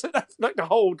 That's like to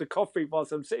hold the coffee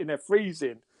whilst I'm sitting there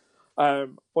freezing,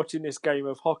 watching this game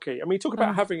of hockey. I mean, talk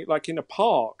about having it like in a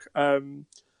park.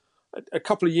 A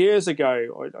couple of years ago,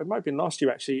 or it might have been last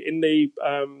year actually, in the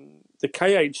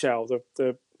KHL,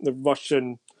 the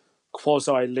Russian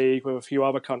quasi league with a few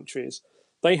other countries,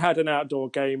 they had an outdoor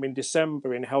game in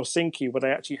December in Helsinki where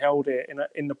they actually held it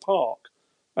in the park,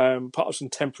 part of some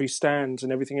temporary stands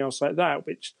and everything else like that,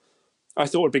 which I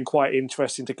thought would have been quite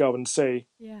interesting to go and see.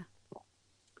 Yeah.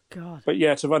 God. But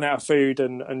yeah, to run out of food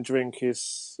and drink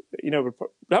is,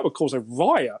 that would cause a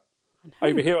riot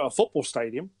over here at a football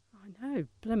stadium. I know,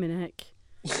 blooming heck.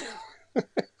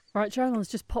 Right, Joel's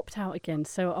just popped out again.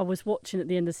 So I was watching at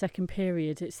the end of the second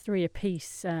period. It's 3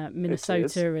 apiece,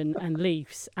 Minnesota and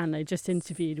Leafs, and they just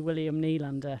interviewed William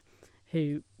Nylander,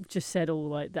 who just said all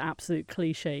like the absolute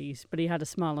cliches, but he had a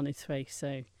smile on his face.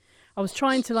 So I was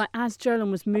trying to, like, as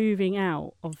Jolan was moving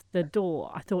out of the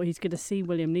door, I thought he's going to see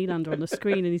William Nylander on the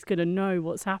screen and he's going to know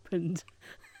what's happened.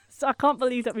 So I can't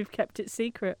believe that we've kept it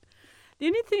secret. The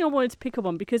only thing I wanted to pick up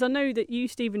on, because I know that you,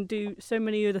 Stephen, do so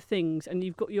many other things and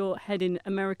you've got your head in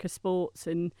America sports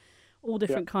and all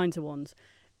different kinds of ones.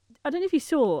 I don't know if you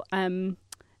saw,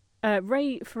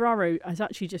 Ray Ferraro has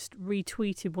actually just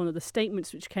retweeted one of the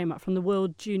statements which came out from the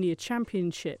World Junior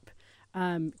Championship.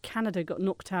 Canada got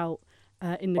knocked out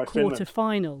in the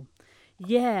quarter-final.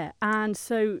 Yeah, and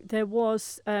so there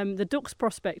was the Ducks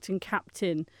prospect and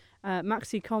captain,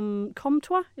 Maxi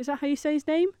Comtois, is that how you say his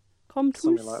name? Comtois?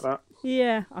 Something like that.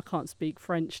 Yeah, I can't speak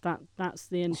French. That's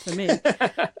the end for me.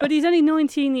 But he's only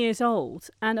 19 years old,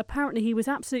 and apparently he was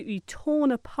absolutely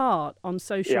torn apart on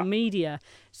social media,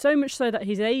 so much so that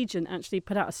his agent actually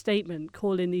put out a statement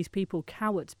calling these people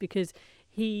cowards because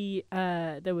he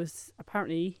was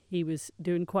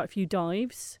doing quite a few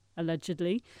dives,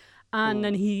 allegedly, and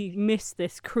then he missed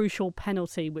this crucial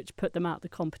penalty which put them out of the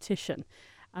competition.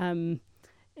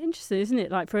 Interesting, isn't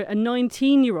it? Like for a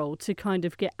 19-year-old to kind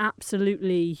of get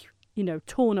absolutely,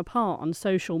 torn apart on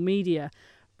social media.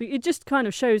 But it just kind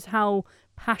of shows how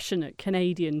passionate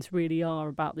Canadians really are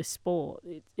about this sport.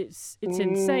 It's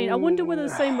insane. I wonder whether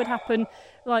the same would happen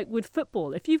like with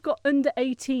football. If you've got under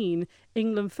 18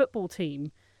 England football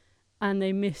team and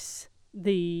they miss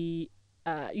the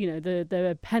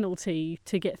penalty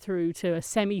to get through to a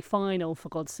semi-final, for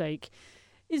God's sake,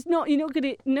 it's not even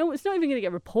going to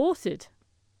get reported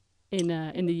in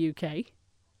the UK.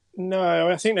 No,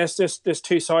 I think there's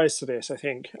two sides to this. I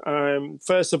think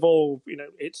first of all,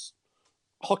 it's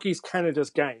hockey's Canada's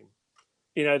game.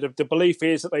 The belief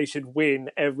is that they should win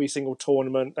every single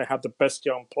tournament. They have the best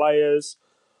young players.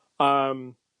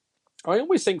 I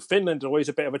always think Finland is always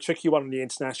a bit of a tricky one on the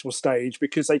international stage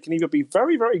because they can either be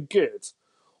very, very good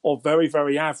or very,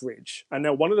 very average. And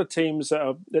they're one of the teams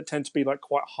that tend to be like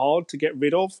quite hard to get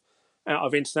rid of out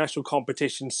of international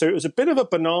competition. So it was a bit of a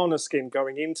banana skin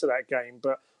going into that game,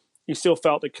 but you still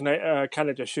felt that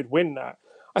Canada should win that.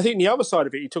 I think the other side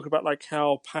of it, you talk about like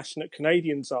how passionate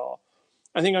Canadians are.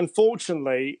 I think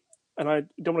unfortunately, and I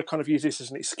don't want to kind of use this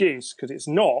as an excuse because it's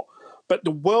not, but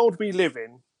the world we live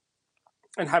in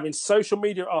and having social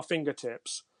media at our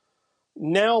fingertips,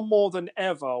 now more than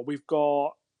ever, we've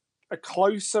got a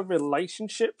closer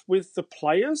relationship with the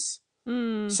players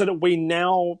so that we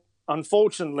now,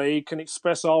 unfortunately, can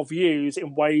express our views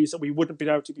in ways that we wouldn't be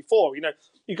able to before.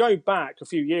 You go back a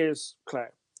few years,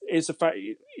 Claire, is the fact,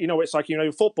 it's like,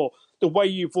 football, the way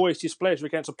you voice displeasure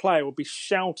against a player will be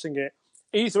shouting it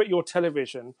either at your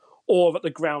television or at the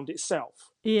ground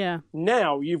itself. Yeah.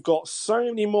 Now you've got so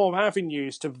many more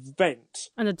avenues to vent.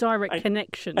 And a direct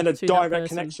connection. And a direct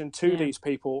connection to these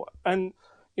people. And,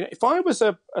 if I was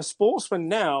a sportsman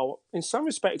now, in some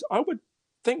respects, I would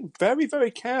think very,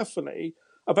 very carefully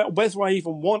about whether I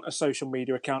even want a social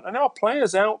media account. And there are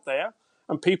players out there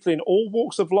and people in all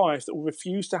walks of life that will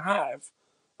refuse to have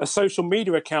a social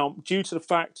media account due to the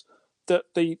fact that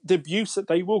the abuse that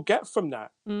they will get from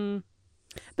that.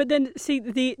 But then, see,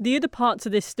 the other parts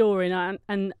of this story,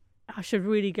 and I should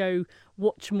really go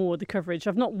watch more of the coverage.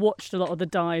 I've not watched a lot of the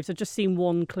dives. I've just seen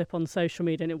one clip on social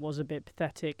media and it was a bit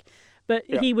pathetic. But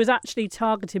Yeah. he was actually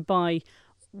targeted by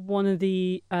one of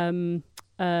the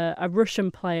a Russian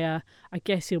player. I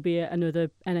guess he'll be another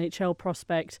NHL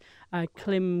prospect,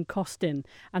 Klim Kostin.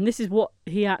 And this is what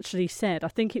he actually said. I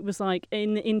think it was like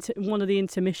in one of the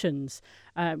intermissions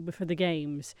for the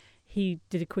games. He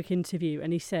did a quick interview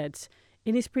and he said,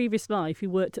 in his previous life, he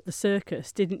worked at the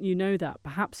circus. Didn't you know that?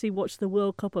 Perhaps he watched the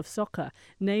World Cup of Soccer.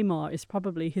 Neymar is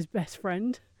probably his best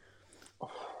friend.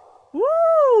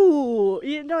 Woo!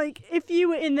 Like, if you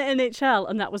were in the NHL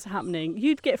and that was happening,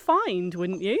 you'd get fined,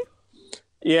 wouldn't you?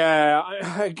 Yeah,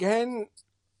 again,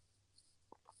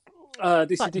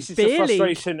 this is the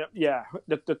frustration. Yeah,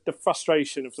 the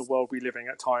frustration of the world we live in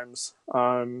at times.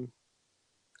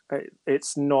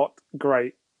 It's not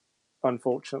great,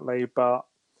 unfortunately, but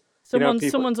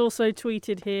someone's also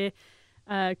tweeted here,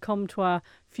 Comtois,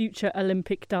 future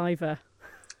Olympic diver.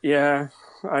 Yeah,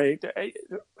 it's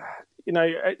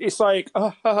like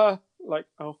fair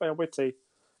witty.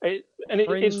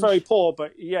 It's very poor,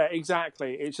 but yeah,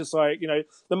 exactly. It's just like,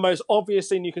 the most obvious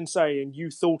thing you can say, and you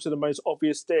thought of the most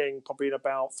obvious thing probably in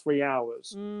about 3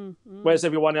 hours. Whereas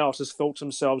everyone else has thought to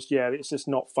themselves, yeah, it's just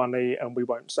not funny and we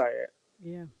won't say it.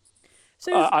 Yeah.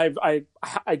 So do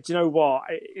you know what?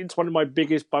 It's one of my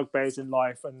biggest bugbears in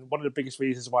life and one of the biggest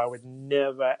reasons why I would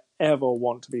never, ever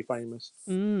want to be famous.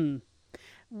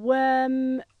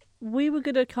 When we were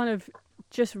going to kind of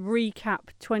just recap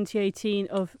 2018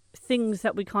 of things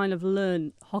that we kind of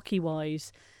learned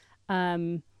hockey-wise,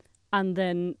 and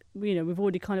then we've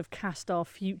already kind of cast our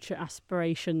future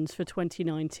aspirations for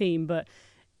 2019. But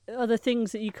are there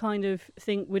things that you kind of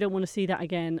think we don't want to see that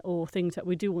again, or things that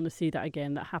we do want to see that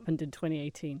again that happened in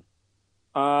 2018?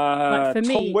 Like for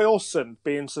me, Tom Wilson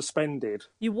being suspended.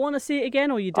 You want to see it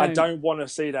again, or you don't? I don't want to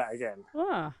see that again.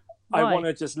 I want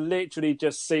to just literally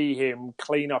just see him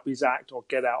clean up his act or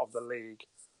get out of the league.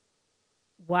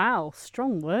 Wow,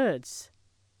 strong words.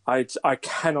 I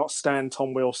cannot stand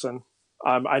Tom Wilson.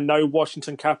 I know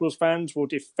Washington Capitals fans will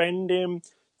defend him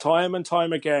time and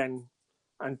time again,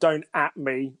 and don't at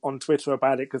me on Twitter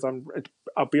about it because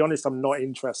I'll be honest, I'm not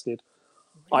interested.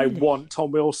 Really? I want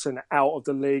Tom Wilson out of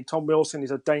the league. Tom Wilson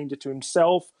is a danger to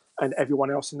himself and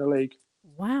everyone else in the league.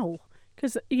 Wow.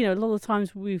 Because, a lot of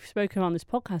times we've spoken on this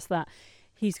podcast that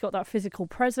he's got that physical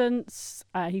presence.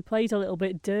 He plays a little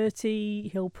bit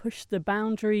dirty. He'll push the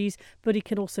boundaries, but he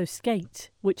can also skate,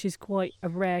 which is quite a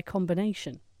rare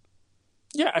combination.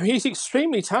 Yeah, I mean, he's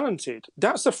extremely talented.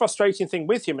 That's the frustrating thing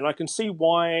with him, and I can see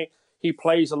why he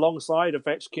plays alongside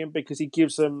Ovechkin because he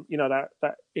gives them,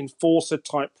 that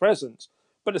enforcer-type presence.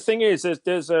 But the thing is,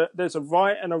 there's a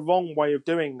right and a wrong way of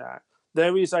doing that.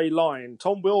 There is a line.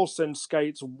 Tom Wilson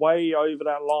skates way over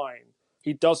that line.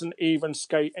 He doesn't even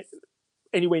skate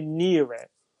anywhere near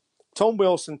it. Tom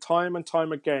Wilson, time and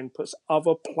time again, puts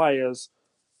other players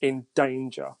in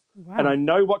danger. Wow. And I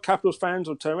know what Capitals fans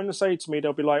will turn around and say to me.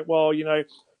 They'll be like, well,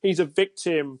 he's a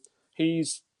victim.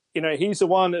 He's the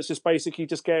one that's just basically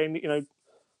just getting, he's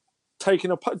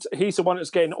the one that's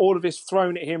getting all of this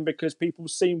thrown at him because people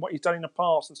have seen what he's done in the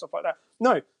past and stuff like that.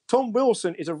 No, Tom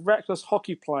Wilson is a reckless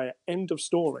hockey player. End of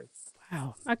story.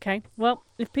 Wow. Okay. Well,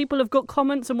 if people have got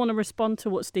comments and want to respond to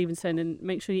what Stephen's saying, then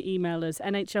make sure you email us,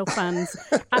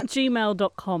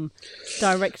 nhlfans@gmail.com.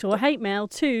 Direct or hate mail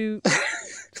to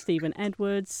Stephen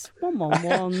Edwards,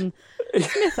 111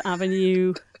 Smith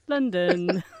Avenue,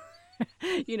 London.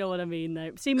 You know what I mean,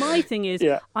 though. See, my thing is,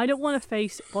 I don't want to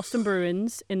face Boston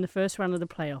Bruins in the first round of the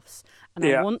playoffs. And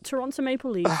I want Toronto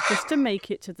Maple Leafs just to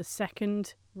make it to the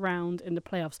second round in the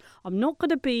playoffs. I'm not going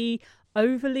to be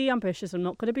overly ambitious. I'm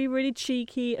not going to be really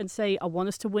cheeky and say I want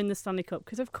us to win the Stanley Cup,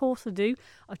 because of course I do.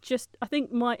 I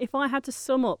think if I had to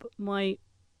sum up my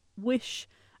wish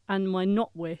and my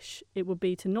not wish, it would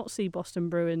be to not see Boston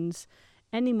Bruins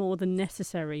any more than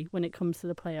necessary when it comes to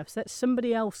the playoffs. Let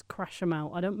somebody else crash them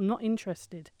out. I'm not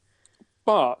interested.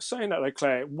 But saying that, though,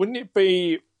 Claire, wouldn't it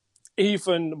be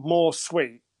even more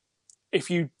sweet if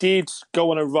you did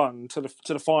go on a run to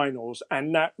the finals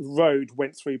and that road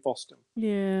went through Boston?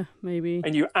 Yeah, maybe.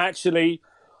 And you actually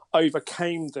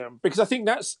overcame them. Because I think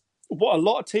that's what a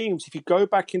lot of teams, if you go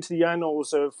back into the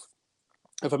annals of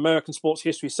American sports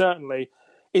history, certainly,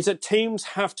 is that teams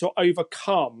have to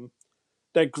overcome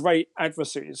their great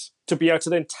adversaries to be able to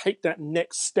then take that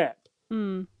next step.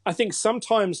 I think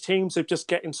sometimes teams have just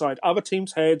get inside other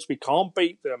teams' heads. We can't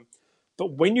beat them.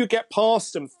 But when you get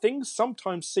past them, things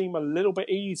sometimes seem a little bit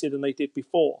easier than they did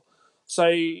before. So,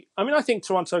 I mean, I think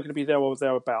Toronto are going to be there or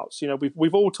thereabouts.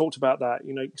 We've all talked about that.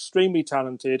 Extremely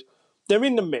talented. They're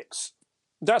in the mix.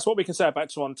 That's what we can say about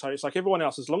Toronto. It's like everyone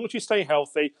else. As long as you stay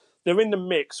healthy, they're in the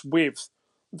mix with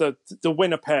the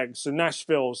Winnipegs, the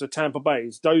Nashvilles, the Tampa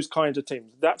Bays, those kinds of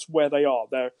teams. That's where they are.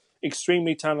 They're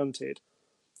extremely talented.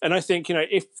 And I think,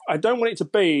 if I don't want it to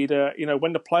be that,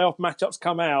 when the playoff matchups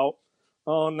come out,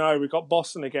 oh no, we've got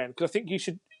Boston again. Because I think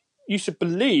you should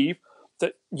believe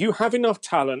that you have enough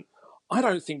talent. I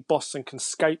don't think Boston can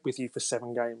skate with you for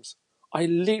 7 games. I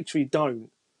literally don't.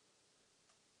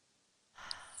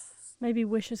 Maybe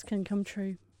wishes can come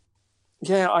true.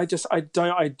 Yeah, I just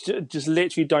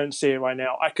literally don't see it right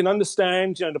now. I can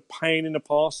understand, the pain in the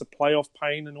past, the playoff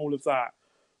pain and all of that,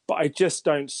 but I just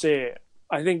don't see it.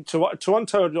 I think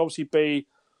Toronto would obviously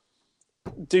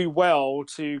do well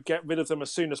to get rid of them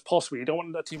as soon as possible. You don't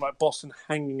want a team like Boston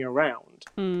hanging around,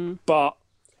 but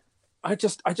I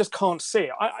just can't see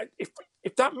it.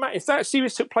 If that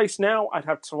series took place now, I'd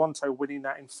have Toronto winning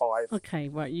that in 5. Okay,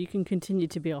 right. You can continue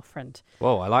to be our friend.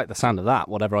 Whoa, I like the sound of that.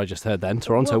 Whatever I just heard then.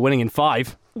 Toronto winning in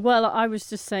 5. Well, I was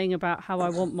just saying about how I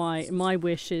want my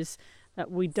wish is that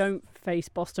we don't face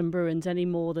Boston Bruins any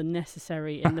more than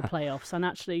necessary in the playoffs, and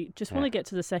actually just want to get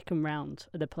to the second round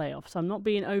of the playoffs. I'm not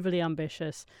being overly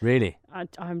ambitious. Really?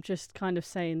 I'm just kind of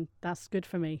saying that's good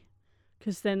for me,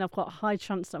 because then I've got a high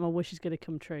chance that my wish is going to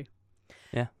come true.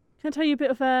 Yeah. Can I tell you a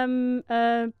bit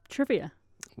of trivia?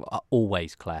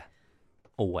 Always, Claire.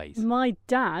 Always. My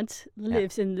dad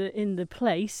lives in the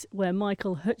place where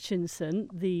Michael Hutchinson,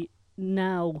 the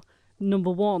now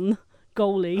number 1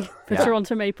 goalie for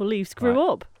Toronto Maple Leafs, grew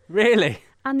up. Really?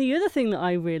 And the other thing that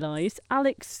I realised,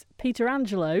 Alex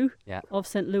Pietrangelo of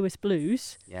St. Louis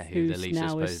Blues, who the Leafs are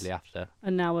supposedly after,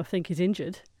 and now I think is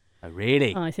injured. Oh,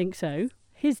 really? I think so.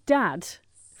 His dad,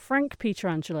 Frank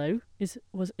Pietrangelo, is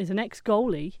an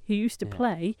ex-goalie who used to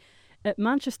play at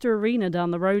Manchester Arena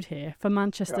down the road here for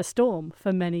Manchester Storm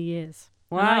for many years.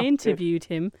 Wow. And I interviewed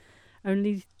him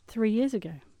only 3 years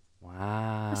ago.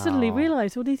 Wow. I suddenly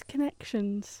realised all these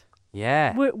connections.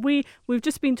 Yeah. We've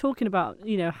just been talking about,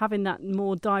 having that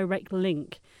more direct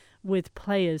link with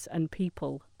players and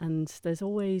people. And there's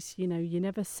always, you're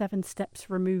never 7 steps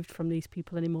removed from these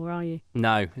people anymore, are you?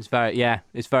 No, it's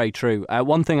very true.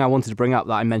 One thing I wanted to bring up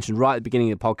that I mentioned right at the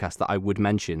beginning of the podcast that I would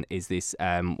mention is this,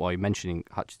 while you're mentioning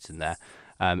Hutchinson there,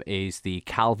 is the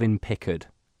Calvin Pickard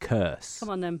curse. Come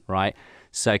on then. Right?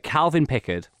 So Calvin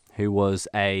Pickard, who was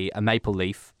a Maple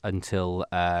Leaf until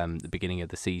the beginning of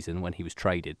the season when he was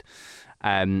traded,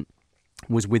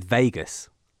 was with Vegas,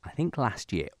 I think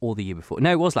last year or the year before.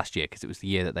 No, it was last year because it was the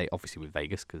year that they, obviously with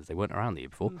Vegas because they weren't around the year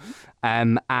before.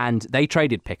 And they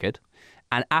traded Pickard.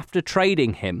 And after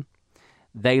trading him,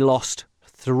 they lost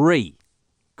 3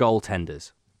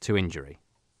 goaltenders to injury.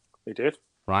 They did.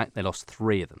 Right? They lost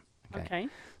 3 of them. Okay.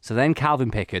 So then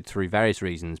Calvin Pickard, through various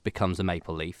reasons, becomes a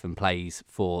Maple Leaf and plays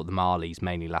for the Marlies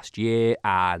mainly last year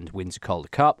and wins a Calder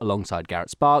Cup alongside Garrett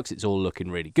Sparks. It's all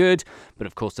looking really good. But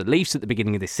of course, the Leafs at the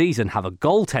beginning of this season have a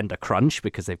goaltender crunch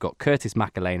because they've got Curtis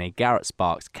McElhinney, Garrett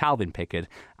Sparks, Calvin Pickard,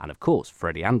 and of course,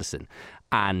 Freddie Anderson.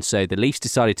 And so the Leafs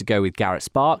decided to go with Garrett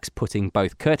Sparks, putting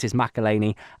both Curtis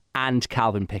McElhinney and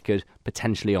Calvin Pickard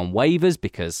potentially on waivers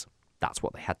because that's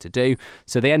what they had to do.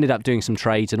 So they ended up doing some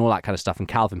trades and all that kind of stuff, and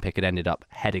Calvin Pickard ended up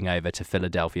heading over to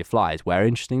Philadelphia Flyers, where,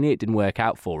 interestingly, it didn't work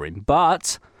out for him.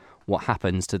 But what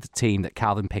happens to the team that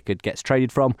Calvin Pickard gets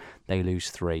traded from? They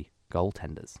lose 3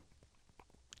 goaltenders.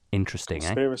 Interesting,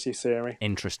 Conspiracy theory.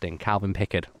 Interesting. Calvin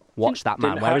Pickard. Watch that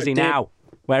man. Where is he now?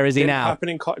 Where is he now?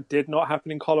 Did not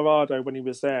happen in Colorado when he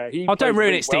was there. Don't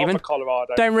ruin it, Stephen.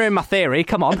 Don't ruin my theory.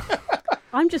 Come on.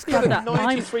 I'm just glad that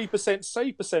 93%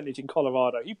 save percentage in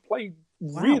Colorado. He played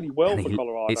really well for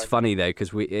Colorado. It's funny though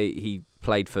because he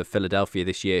played for Philadelphia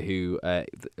this year, who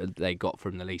they got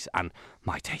from the Leafs, and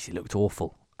my taste, he looked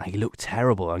awful. He looked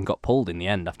terrible and got pulled in the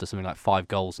end after something like 5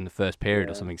 goals in the first period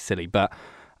or something silly. But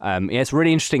it's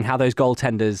really interesting how those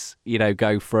goaltenders,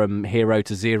 go from hero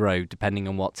to zero depending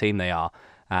on what team they are.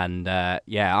 And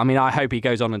I hope he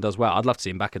goes on and does well. I'd love to see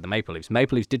him back at the Maple Leafs.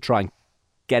 Maple Leafs did try and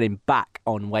get him back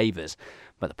on waivers,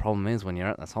 but the problem is when you're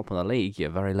at the top of the league, you're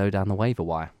very low down the waiver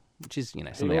wire, which is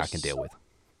something I can deal with.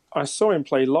 I saw him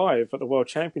play live at the World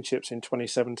Championships in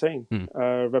 2017,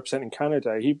 representing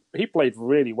Canada. He played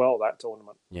really well that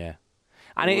tournament. Yeah,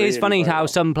 and it is funny how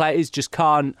some players just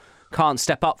can't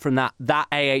step up from that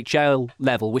AHL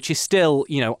level, which is still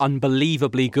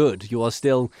unbelievably good. You are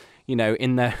still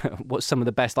in what's some of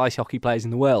the best ice hockey players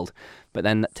in the world, but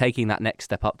then taking that next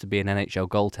step up to be an NHL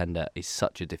goaltender is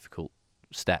such a difficult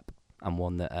step, and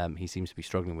one that he seems to be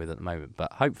struggling with at the moment.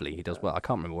 But hopefully he does well. I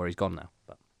can't remember where he's gone now.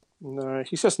 But no,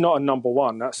 he's just not a number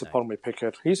 1. That's the problem with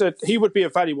Pickard. He would be a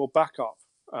valuable backup,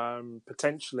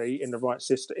 potentially in the right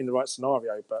system, in the right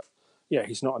scenario. But yeah,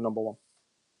 he's not a number 1.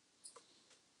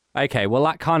 Okay, well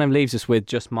that kind of leaves us with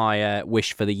just my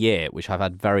wish for the year, which I've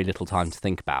had very little time to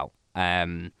think about.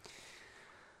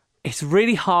 It's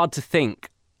really hard to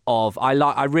think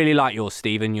I really like yours,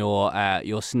 Stephen.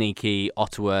 Your sneaky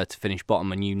Ottawa to finish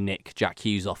bottom, and you nick Jack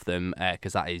Hughes off them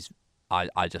because that is.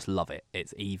 I just love it.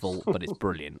 It's evil, but it's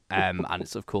brilliant. And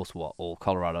it's, of course, what all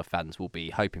Colorado fans will be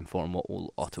hoping for and what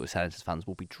all Ottawa Senators fans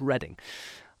will be dreading.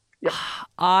 Yep.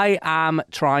 I am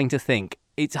trying to think.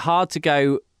 It's hard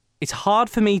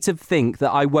for me to think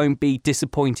that I won't be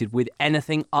disappointed with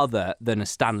anything other than a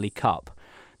Stanley Cup.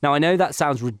 Now, I know that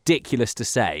sounds ridiculous to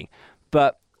say,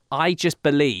 but I just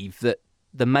believe that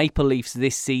the Maple Leafs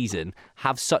this season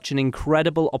have such an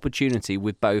incredible opportunity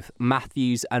with both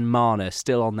Matthews and Marner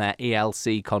still on their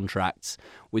ELC contracts,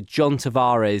 with John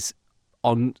Tavares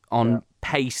on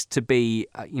pace to be,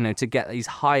 to get his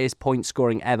highest point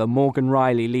scoring ever. Morgan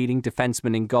Riley leading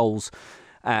defenseman in goals,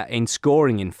 in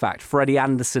scoring, in fact. Freddie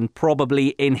Anderson probably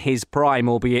in his prime,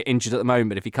 albeit injured at the moment.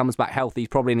 But if he comes back healthy, he's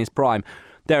probably in his prime.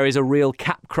 There is a real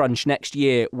cap crunch next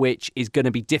year, which is going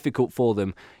to be difficult for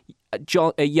them.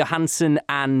 Johansson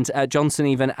and Johnson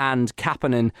even and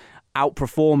Kapanen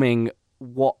outperforming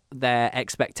what their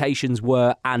expectations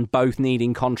were and both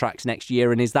needing contracts next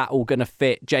year. And is that all going to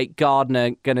fit? Jake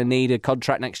Gardner going to need a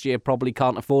contract next year, probably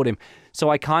can't afford him. So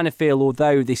I kind of feel,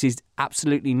 although this is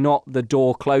absolutely not the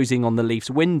door closing on the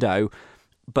Leafs window,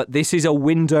 but this is a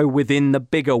window within the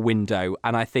bigger window.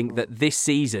 And I think that this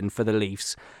season for the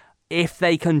Leafs, if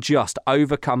they can just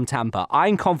overcome Tampa,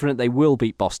 I'm confident they will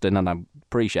beat Boston, and I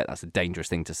appreciate that's a dangerous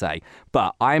thing to say,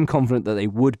 but I am confident that they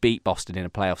would beat Boston in a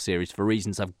playoff series for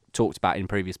reasons I've talked about in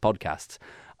previous podcasts.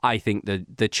 I think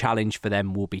the challenge for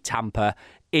them will be Tampa.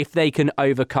 If they can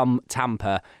overcome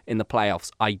Tampa in the playoffs,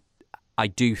 I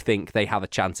do think they have a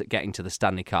chance at getting to the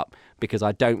Stanley Cup, because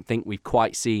I don't think we've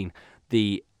quite seen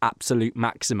the absolute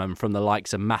maximum from the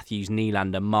likes of Matthews,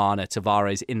 Nylander, Marner,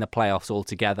 Tavares in the playoffs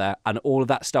altogether. And all of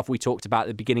that stuff we talked about at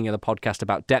the beginning of the podcast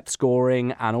about depth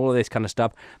scoring and all of this kind of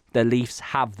stuff, the Leafs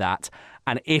have that.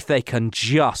 And if they can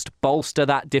just bolster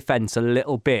that defence a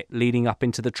little bit leading up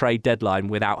into the trade deadline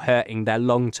without hurting their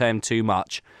long term too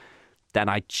much, then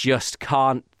I just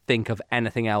can't think of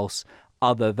anything else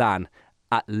other than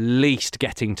at least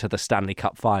getting to the Stanley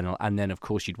Cup final. And then, of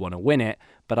course, you'd want to win it.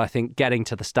 But I think getting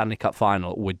to the Stanley Cup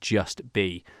final would just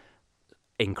be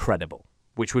incredible,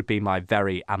 which would be my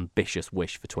very ambitious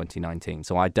wish for 2019.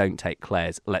 So I don't take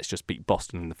Claire's let's just beat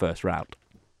Boston in the first round.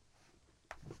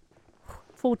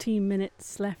 14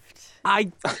 minutes left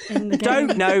I in the game.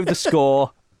 don't know the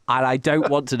score, and I don't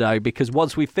want to know, because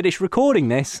once we finish recording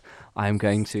this, I'm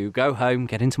going to go home,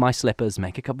 get into my slippers,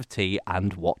 make a cup of tea,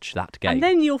 and watch that game. And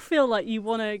then you'll feel like you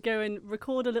want to go and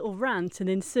record a little rant and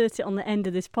insert it on the end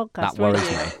of this podcast. That worries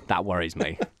me. That worries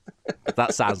me.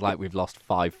 That sounds like we've lost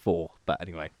 5-4. But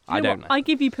anyway, I don't know. I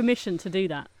give you permission to do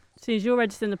that. As soon as you're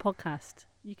registering the podcast,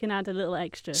 you can add a little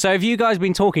extra. So have you guys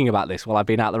been talking about this while I've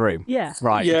been out of the room? Yeah.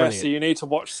 Right. Yeah, brilliant. so you need to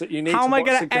watch. How am I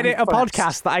going to edit a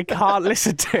podcast that I can't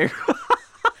listen to?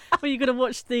 Well, you've got to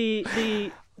watch the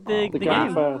game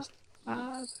game. first.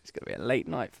 It's going to be a late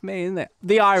night for me, isn't it?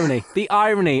 The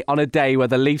irony on a day where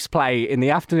the Leafs play in the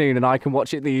afternoon and I can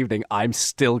watch it in the evening, I'm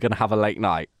still going to have a late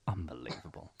night.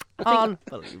 Unbelievable.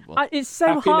 Unbelievable. It's so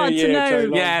Happy hard New to Year, know. Joe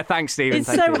Long. Yeah, thanks, Stephen. It's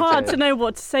Thank so you. hard to know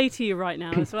what to say to you right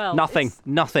now as well. Nothing.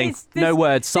 It's No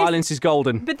words. Silence is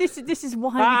golden. But this is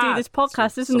why we do this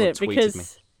podcast, isn't someone it? tweeted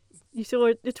Because you saw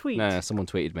a tweet. No, someone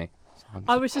tweeted me.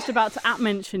 I was just about to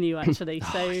mention you actually.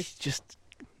 So Just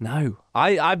no.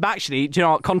 I'm actually, do you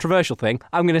know what, controversial thing?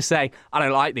 I'm going to say I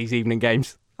don't like these evening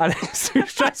games. And it's too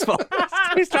stressful.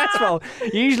 It's too stressful.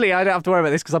 Usually I don't have to worry about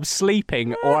this because I'm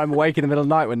sleeping or I'm awake in the middle of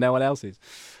the night when no one else is.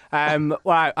 Well,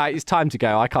 it's time to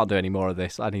go. I can't do any more of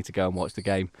this. I need to go and watch the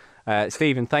game.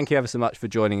 Stephen, thank you ever so much for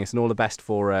joining us, and all the best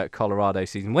for Colorado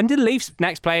season. When did the Leafs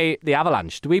next play the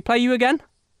Avalanche? Do we play you again?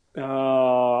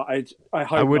 I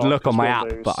hope I would not, look on 'cause my we'll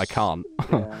app, lose. but I can't.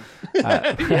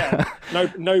 Yeah.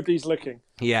 Yeah. Nobody's looking.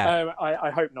 Yeah. I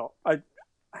hope not.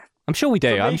 I'm sure we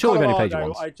do. For I'm me, sure we've only played you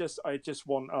Colorado, once. I just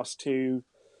want us to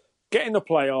get in the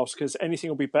playoffs, because anything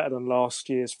will be better than last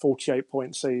year's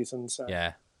 48-point season. So.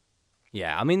 Yeah.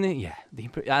 I mean,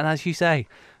 and as you say,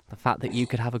 the fact that you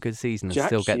could have a good season and Jack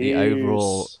still get the Hughes.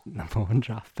 overall number one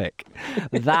draft pick.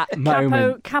 That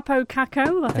moment. Capo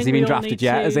Caco. I think Has he we been all drafted need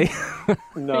yet? to- Has he?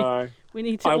 No. We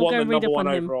need to I all want go the and read number up one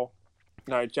on him. overall.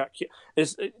 No, Jack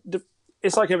Hughes.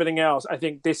 It's like everything else. I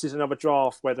think this is another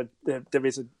draft where there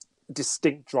is a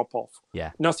distinct drop-off.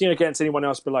 Yeah. Nothing against anyone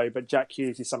else below, but Jack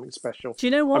Hughes is something special. Do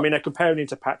you know what? I mean, they're comparing him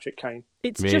to Patrick Kane.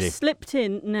 It's Really? just slipped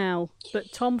in now,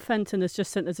 but Tom Fenton has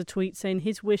just sent us a tweet saying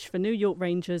his wish for New York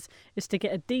Rangers is to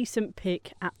get a decent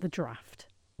pick at the draft.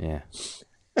 Yeah.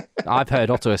 I've heard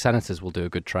Ottawa Senators will do a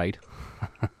good trade.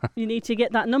 You need to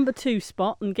get that number 2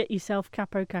 spot and get yourself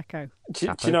Capo Caco.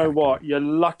 Do you know what? You're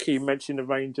lucky mentioning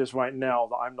the Rangers right now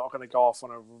that I'm not going to go off on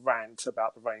a rant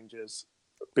about the Rangers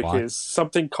because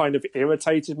something kind of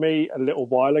irritated me a little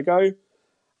while ago.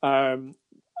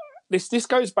 This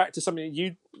goes back to something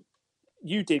that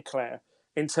you did, Claire,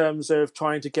 in terms of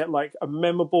trying to get like a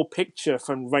memorable picture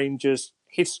from Rangers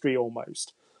history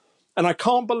almost. And I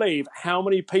can't believe how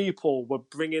many people were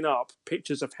bringing up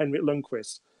pictures of Henrik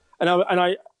Lundqvist. And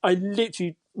I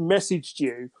literally messaged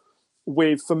you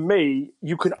with, for me,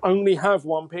 you can only have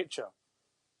one picture.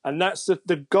 And that's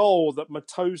the goal that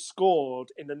Mateau scored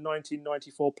in the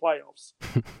 1994 playoffs.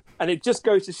 And it just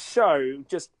goes to show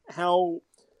just how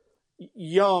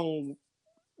young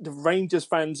the Rangers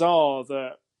fans are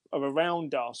that are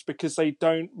around us because they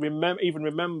don't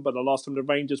remember the last time the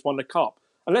Rangers won the Cup.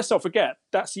 And let's not forget,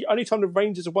 that's the only time the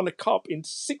Rangers have won a Cup in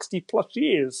 60-plus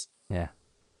years. Yeah.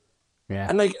 Yeah.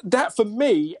 And that, for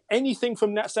me, anything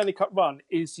from that Stanley Cup run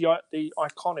is the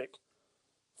iconic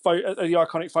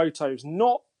photos,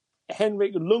 not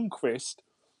Henrik Lundqvist.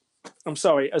 I'm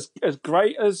sorry, as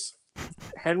great as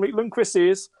Henrik Lundqvist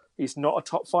is, he's not a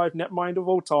top 5 netminder of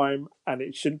all time, and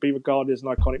it shouldn't be regarded as an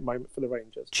iconic moment for the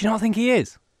Rangers. Do you not think he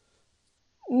is?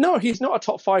 No, he's not a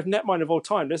top 5 netminder of all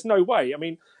time. There's no way. I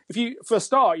mean, for a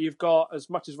start, you've got, as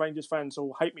much as Rangers fans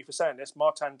will hate me for saying this,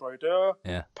 Martin Brodeur,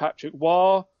 Patrick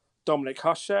Waugh, Dominic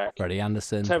Hasek, Freddie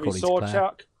Anderson, Terry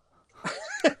Sawchuk.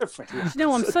 You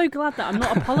know, I'm so glad that I'm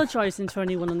not apologising to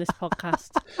anyone on this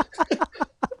podcast.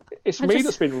 It's me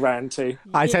that's been ranty.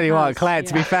 I tell you what, Claire,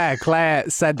 to be fair, Claire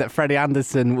said that Freddie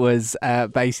Anderson was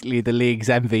basically the league's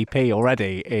MVP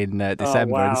already in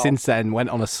December. Wow. And since then went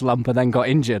on a slump and then got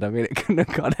injured. I mean, it couldn't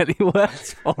have got any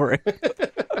worse for him.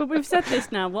 But we've said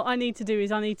this now. What I need to do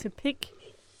is I need to pick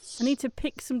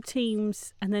some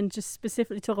teams and then just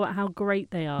specifically talk about how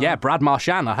great they are. Yeah, Brad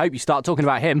Marchand. I hope you start talking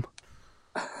about him.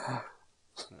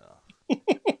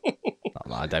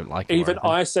 I don't like it. Even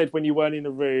I said when you weren't in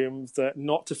the room that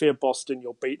not to fear Boston,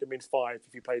 you'll beat them in 5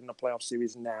 if you played in a playoff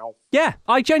series now. Yeah,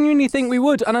 I genuinely think we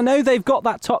would. And I know they've got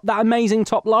that amazing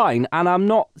top line. And I'm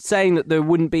not saying that it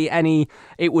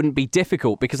wouldn't be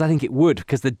difficult, because I think it would,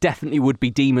 because there definitely would be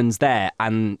demons there.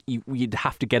 And you'd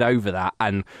have to get over that.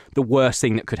 And the worst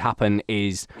thing that could happen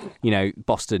is,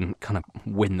 Boston kind of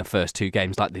win the first 2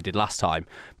 games like they did last time.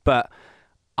 But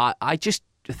I just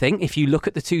think if you look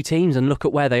at the 2 teams and look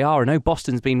at where they are, I know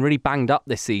Boston's been really banged up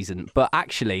this season, but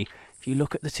actually, if you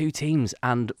look at the 2 teams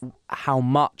and how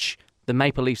much the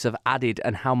Maple Leafs have added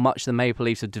and how much the Maple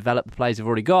Leafs have developed the players they've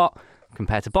already got,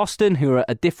 compared to Boston, who are at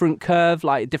a different curve,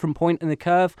 like a different point in the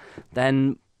curve,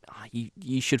 then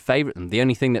you should favourite them. The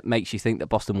only thing that makes you think that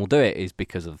Boston will do it is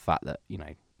because of the fact that,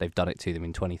 they've done it to them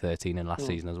in 2013 and last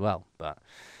season as well. But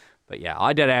yeah,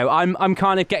 I don't know. I'm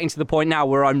kind of getting to the point now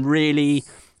where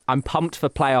I'm pumped for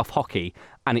playoff hockey,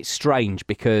 and it's strange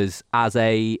because as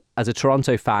a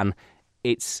Toronto fan,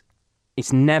 it's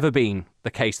never been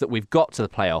the case that we've got to the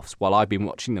playoffs while I've been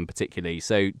watching them particularly.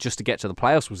 So just to get to the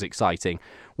playoffs was exciting,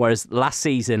 whereas last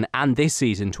season and this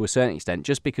season to a certain extent,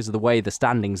 just because of the way the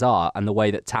standings are and the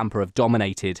way that Tampa have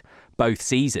dominated both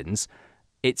seasons,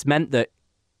 it's meant that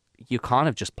you're kind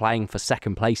of just playing for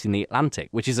second place in the Atlantic,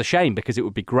 which is a shame because it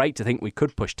would be great to think we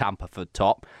could push Tampa for the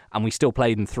top, and we still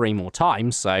played them 3 more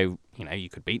times, so you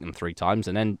could beat them 3 times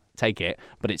and then take it,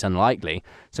 but it's unlikely.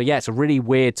 So yeah, it's a really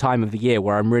weird time of the year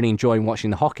where I'm really enjoying watching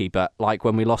the hockey, but like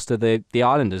when we lost to the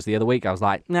Islanders the other week, I was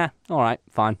like, nah, all right,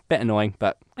 fine, bit annoying,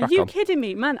 but Are you kidding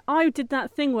me? Man, I did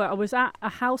that thing where I was at a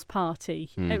house party.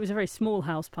 It was a very small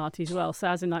house party as well, so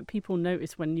as in people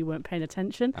noticed when you weren't paying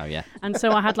attention. Oh yeah. And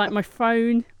so I had my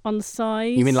phone on the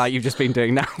side. You mean like you've just been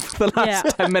doing now for the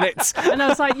last 10 minutes? And I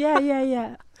was like,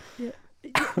 yeah,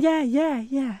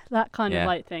 that kind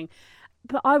of thing.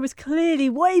 But I was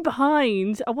clearly way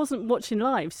behind. I wasn't watching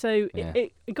live. So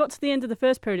it got to the end of the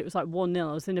first period. It was 1-0.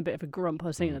 I was in a bit of a grump. I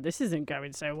was thinking, this isn't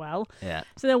going so well. Yeah.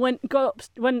 So then went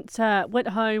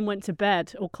home, went to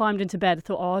bed, or climbed into bed. I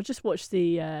thought, I'll just watch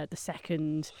the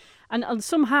second. And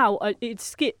somehow it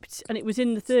skipped, and it was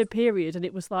in the third period, and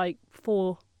it was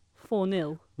 4-0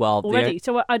 already.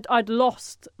 So I'd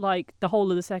lost the whole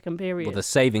of the second period. Well, the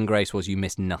saving grace was you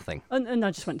missed nothing. And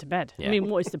I just went to bed. Yeah. I mean,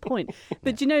 what is the point?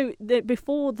 But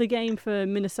before the game for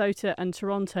Minnesota and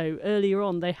Toronto, earlier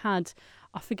on, they had,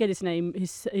 I forget his name,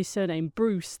 his surname,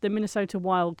 Bruce, the Minnesota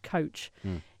Wild coach.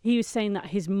 He was saying that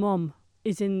his mum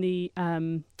is in the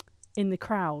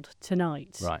crowd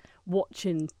tonight, right,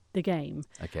 watching the game.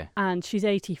 Okay. And she's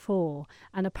 84,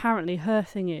 and apparently her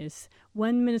thing is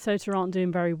when Minnesota aren't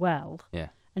doing very well,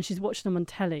 and she's watching them on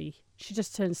telly, she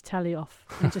just turns telly off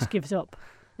and just gives up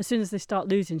as soon as they start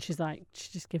losing, she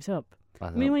just gives up. I I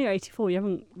don't mean, know. when you're 84, you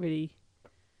haven't really.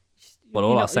 Well,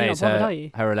 you're all I'll not- say you're is not bothered, are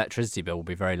you? her electricity bill will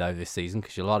be very low this season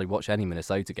because you'll hardly watch any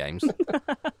Minnesota games.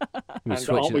 And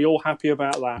aren't we all happy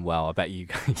about that? Well, I bet you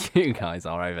guys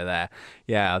are over there.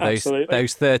 Yeah, Absolutely.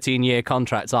 those 13-year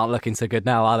contracts aren't looking so good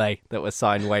now, are they? That were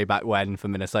signed way back when for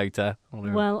Minnesota. What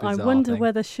a Well, I bizarre wonder thing.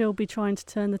 whether she'll be trying to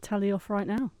turn the tally off right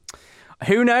now.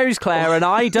 Who knows, Claire? And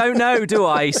I don't know, do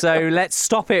I? So let's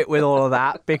stop it with all of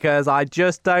that because I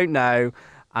just don't know.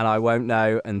 And I won't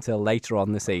know until later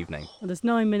on this evening. Well, there's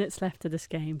 9 minutes left of this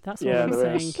game. That's all Yeah, I'm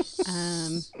there saying.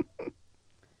 is.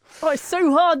 Oh, it's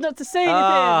so hard not to say anything.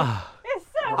 Ah. It's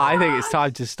so I think it's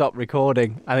time to stop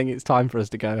recording. I think it's time for us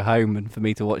to go home and for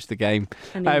me to watch the game.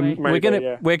 Anyway.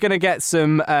 We're gonna get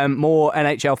some more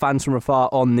NHL fans from afar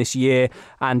on this year,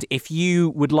 and if you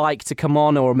would like to come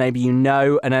on, or maybe you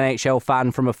know an NHL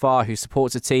fan from afar who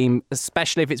supports a team,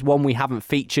 especially if it's one we haven't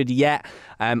featured yet.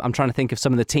 I'm trying to think of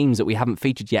some of the teams that we haven't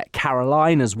featured yet.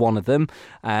 Carolina's one of them.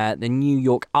 The New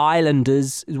York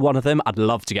Islanders is one of them. I'd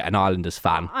love to get an Islanders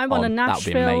fan. I want a on. That would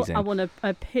be Nashville. amazing. I want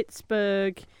a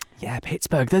Pittsburgh. Yeah,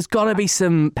 Pittsburgh. There's got to be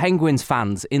some Penguins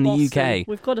fans in the Boston. UK.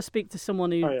 We've got to speak to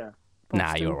someone who. Oh, yeah. Nah,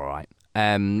 Boston. you're all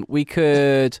right. We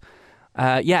could...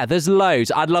 yeah, there's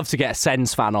loads. I'd love to get a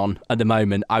Sens fan on at the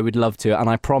moment. I would love to, and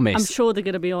I promise... I'm sure they're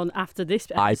going to be on after this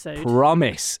I episode.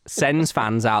 promise, Sens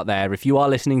fans out there, if you are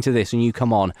listening to this and you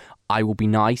come on, I will be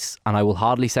nice and I will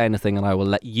hardly say anything and I will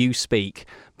let you speak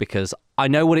because I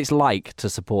know what it's like to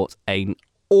support an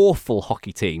awful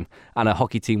hockey team and a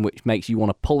hockey team which makes you want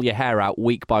to pull your hair out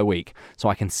week by week. So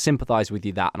I can sympathise with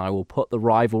you that and I will put the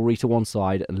rivalry to one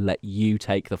side and let you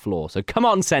take the floor. So come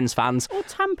on, Sens fans. Or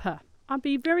Tampa. I'd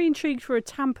be very intrigued for a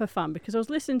Tampa fan because I was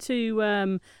listening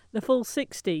to the Full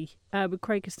 60 with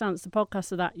Craig Costanza, the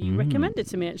podcast of that. You recommended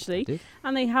to me, actually. did.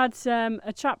 And they had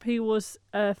a chap who was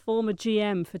a former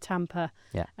GM for Tampa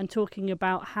Yeah. and talking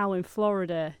about how in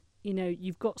Florida, you know,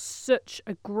 you've got such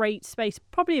a great space,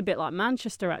 probably a bit like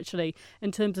Manchester, actually,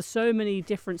 in terms of so many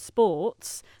different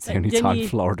sports. It's the only Then time you-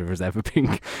 Florida has ever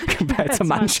been compared to to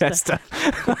Manchester.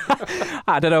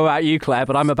 I don't know about you, Claire,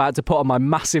 but I'm about to put on my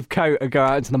massive coat and go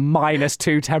out into the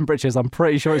 -2 temperatures. I'm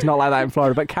pretty sure it's not like that in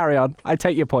Florida, but carry on. I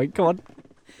take your point. Go on.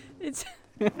 It's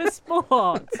for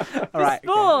sport. right, okay,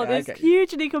 Sport yeah, is okay.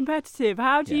 hugely competitive.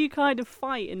 How do Yeah. you kind of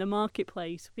fight in the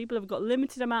marketplace? People have got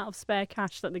limited amount of spare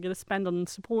cash that they're going to spend on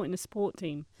supporting the sport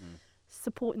team.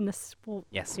 Supporting the sport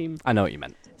Yes, team. I know what you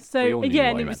meant. We So all knew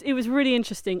yeah, what and you it was really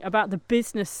interesting about the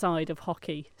business side of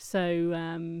hockey. So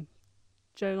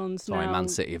Jolan's Sorry, now. Man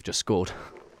City have just scored.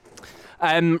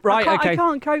 I Right, can't, okay. I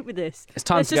can't cope with this. It's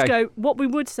time Let's to just go. go. What we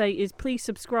would say is please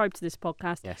subscribe to this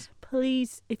podcast. Yes.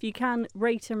 Please, if you can,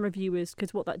 rate and review us,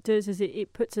 because what that does is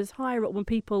it puts us higher up when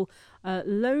people,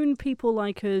 lone people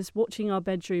like us, watching our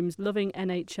bedrooms, loving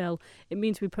NHL. It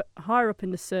means we put higher up in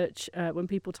the search when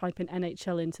people type in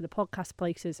NHL into the podcast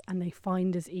places and they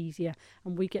find us easier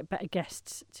and we get better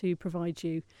guests to provide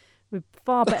you with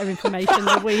far better information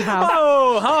than we have.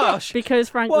 Oh, harsh. Because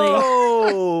frankly,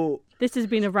 Whoa. this has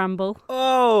been a ramble.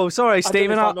 Oh, sorry, I don't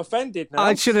Stephen. know if I'm offended now.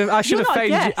 I should have You're not a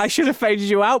faded you. guest. I should have faded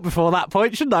you out before that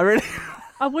point, shouldn't I? Really?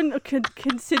 I wouldn't have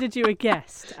considered you a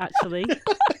guest, actually.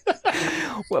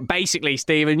 Well, basically,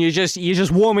 Stephen, you're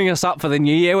just warming us up for the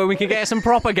new year when we can get some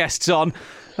proper guests on.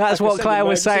 That's Like I what said, Claire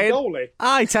was emergency saying. goalie.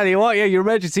 I tell you what, yeah, your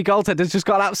emergency goaltender's just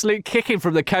got an absolute kicking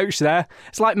from the coach there.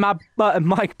 It's like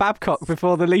Mike Babcock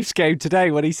before the Leafs game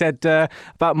today when he said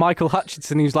about Michael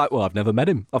Hutchinson. He was like, well, I've never met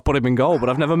him. I've put him in goal, but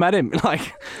I've never met him.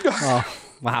 Like, oh,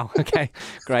 wow, okay,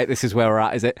 great. This is where we're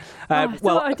at, is it? I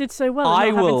thought I did so well. I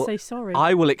and not having will to say sorry.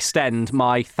 I will extend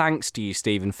my thanks to you,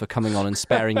 Stephen, for coming on and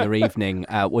sparing your evening,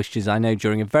 which is, I know,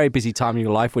 during a very busy time in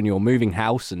your life when you're moving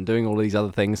house and doing all these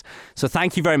other things. So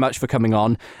thank you very much for coming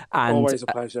on. And Always a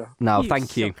pleasure. no, You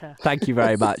thank you. sucker. Thank you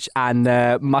very much. And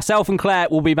myself and Claire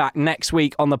will be back next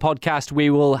week on the podcast. We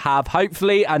will have,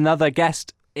 hopefully, another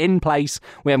guest in place.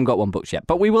 We haven't got one booked yet,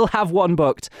 but we will have one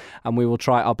booked, and we will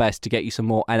try our best to get you some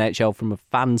more NHL from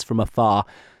fans from afar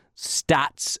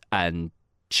stats and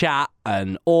chat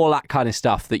and all that kind of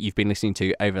stuff that you've been listening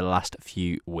to over the last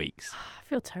few weeks. I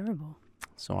feel terrible.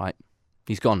 It's all right.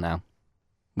 He's gone now.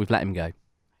 We've let him go.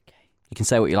 Okay. You can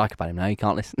say what you like about him now. You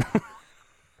can't listen.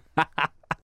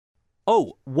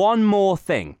 Oh, one more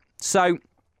thing. So,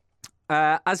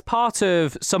 as part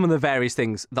of some of the various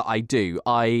things that I do,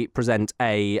 I present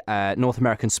a North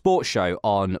American sports show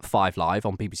on 5 Live,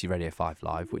 on BBC Radio 5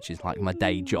 Live, which is like my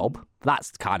day job.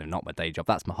 That's kind of not my day job.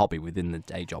 That's my hobby within the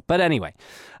day job. But anyway,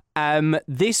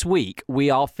 this week we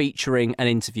are featuring an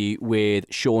interview with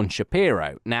Sean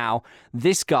Shapiro. Now,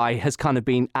 this guy has kind of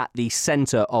been at the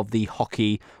centre of the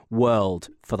hockey world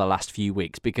for the last few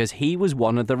weeks because he was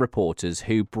one of the reporters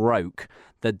who broke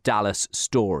the Dallas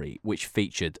story, which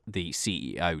featured the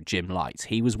CEO, Jim Lights.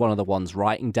 He was one of the ones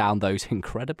writing down those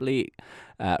incredibly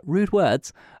rude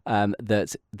words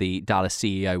that the Dallas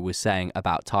CEO was saying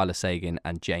about Tyler Seguin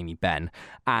and Jamie Benn.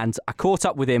 And I caught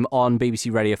up with him on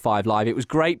BBC Radio 5 Live. It was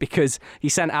great because he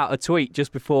sent out a tweet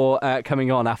just before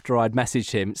coming on after I'd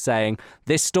messaged him saying,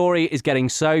 this story is getting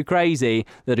so crazy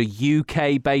that a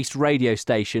UK-based radio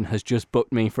station has just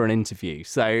booked me for an interview.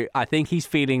 So I think he's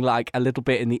feeling like a little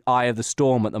bit in the eye of the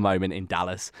storm at the moment in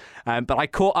Dallas. But I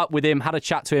caught up with him, had a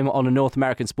chat to him on a North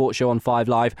American sports show on 5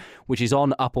 Live, which is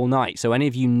on up all night. So any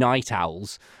of you night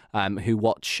owls who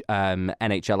watch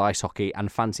NHL ice hockey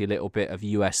and fancy a little bit of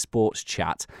US sports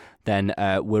chat, then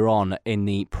we're on in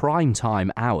the prime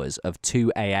time hours of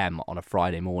 2 a.m. on a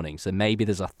Friday morning. So maybe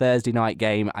there's a Thursday night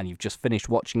game and you've just finished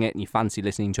watching it and you fancy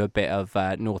listening to a bit of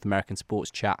North American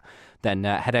sports chat, then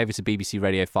head over to BBC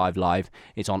Radio 5 Live.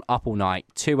 It's on up all night,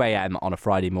 2 a.m. on a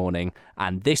Friday morning.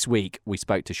 And this week we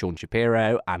spoke to Sean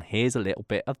Shapiro, and here's a little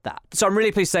bit of that. So I'm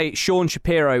really pleased to say Sean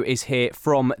Shapiro is here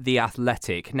from The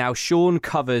Athletic. Now, Sean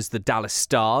covers the Dallas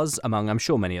Stars, among, I'm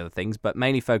sure, many other things, but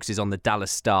mainly focuses on the Dallas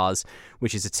Stars,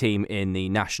 which is a team in the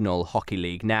National Hockey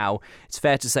League. Now, it's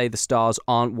fair to say the Stars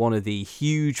aren't one of the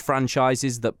huge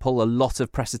franchises that pull a lot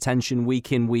of press attention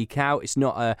week in, week out. It's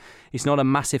not a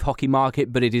massive hockey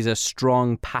market, but it is a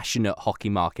strong, passionate hockey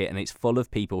market, and it's full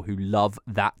of people who love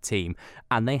that team,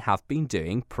 and they have been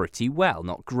doing pretty well.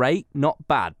 Not great, not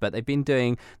bad, but they've been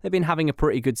having a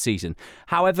pretty good season.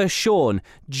 However, Sean,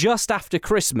 just after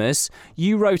Christmas,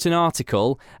 you wrote an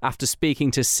article after speaking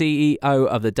to CEO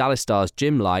of the Dallas Stars,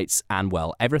 Jim Lights, and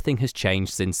well, everything has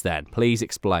changed since then. Please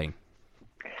explain.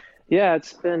 Yeah,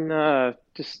 it's been I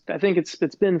think it's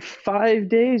been 5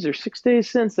 days or 6 days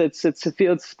since.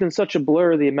 It's been such a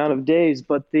blur, the amount of days,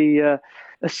 but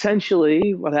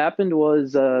essentially what happened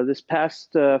was this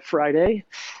past Friday,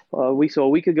 a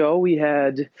week ago,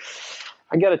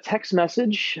 I got a text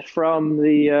message from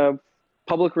the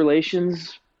public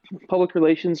relations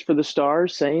for the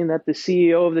Stars saying that the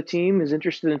CEO of the team is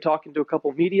interested in talking to a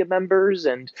couple media members,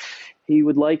 and he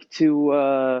would like to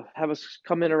have us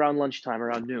come in around lunchtime,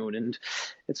 around noon. And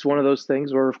it's one of those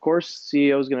things where, of course,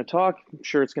 CEO is going to talk. I'm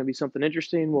sure it's going to be something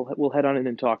interesting. We'll head on in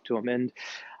and talk to him. And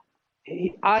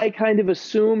I kind of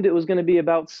assumed it was going to be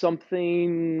about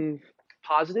something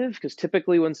positive, because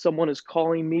typically when someone is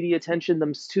calling media attention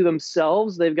to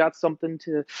themselves, they've got something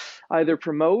to either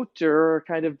promote or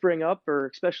kind of bring up, or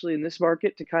especially in this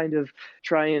market, to kind of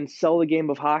try and sell the game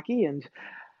of hockey. And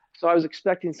so I was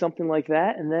expecting something like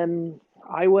that. And then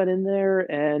I went in there,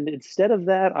 and instead of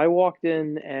that, I walked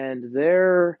in, and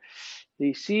the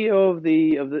CEO of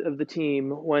the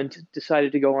team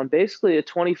decided to go on basically a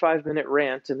 25-minute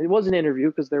rant, and it was an interview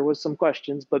because there was some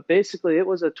questions, but basically it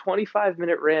was a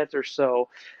 25-minute rant or so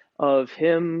of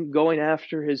him going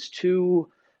after his two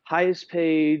highest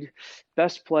paid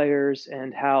best players,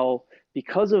 and how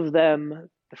because of them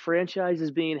the franchise is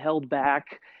being held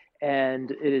back and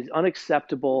it is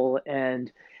unacceptable.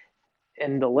 And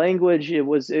the language, it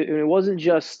wasn't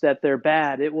just that they're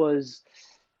bad,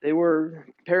 they were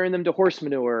comparing them to horse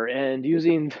manure and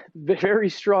using very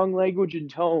strong language and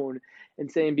tone,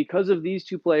 and saying because of these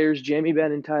two players, Jamie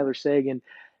Benn and Tyler Seguin,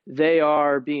 they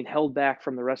are being held back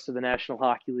from the rest of the National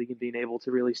Hockey League and being able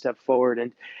to really step forward.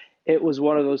 And it was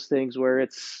one of those things where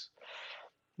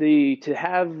to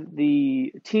have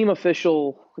the team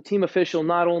official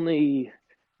not only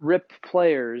rip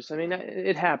players. I mean,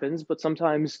 it happens, but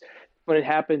sometimes when it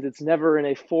happens, it's never in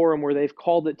a forum where they've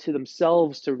called it to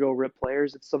themselves to go rip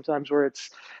players. It's sometimes where it's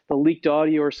the leaked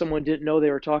audio, or someone didn't know they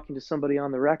were talking to somebody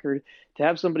on the record. To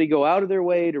have somebody go out of their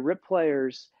way to rip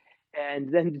players and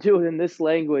then do it in this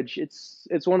language, it's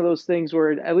one of those things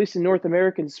where, at least in North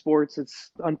American sports,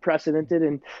 it's unprecedented.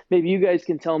 And maybe you guys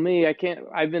can tell me.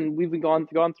 We've gone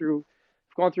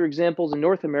through examples in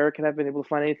North America, and I've been able to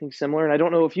find anything similar. And I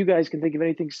don't know if you guys can think of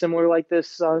anything similar like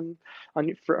this on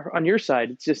your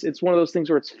side. It's one of those things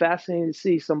where it's fascinating to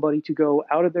see somebody to go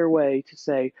out of their way to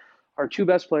say our two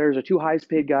best players, our two highest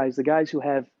paid guys, the guys who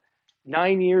have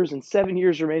 9 years and 7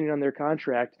 years remaining on their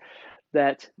contract,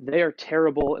 that they are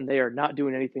terrible and they are not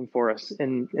doing anything for us.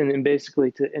 And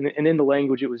basically in the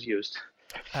language it was used.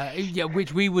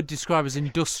 Which we would describe as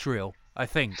industrial, I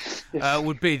think,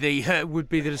 would be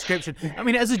the description. I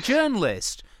mean, as a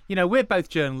journalist, we're both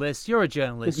journalists. You're a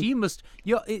journalist.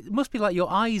 It must be like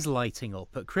your eyes lighting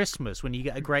up at Christmas when you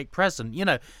get a great present.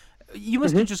 You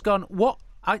must have just gone, what?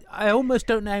 I almost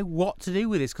don't know what to do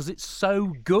with this, because it's so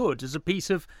good as a piece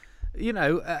of,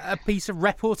 a piece of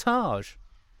reportage.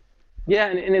 Yeah,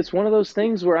 and it's one of those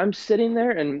things where I'm sitting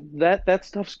there and that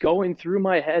stuff's going through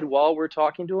my head while we're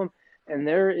talking to him. And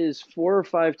there is 4 or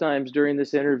 5 times during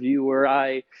this interview where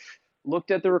I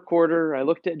looked at the recorder, I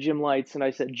looked at Jim Lights, and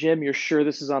I said, Jim, you're sure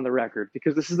this is on the record?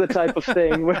 Because this is the type of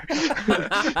thing where,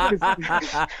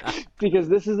 because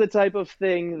this is the type of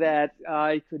thing that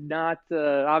I could not,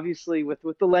 obviously, with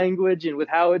the language and with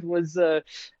how it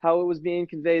was being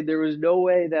conveyed, there was no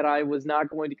way that I was not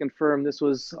going to confirm this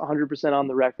was 100% on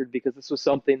the record, because this was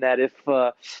something that it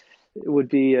would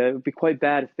be quite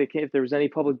bad if there was any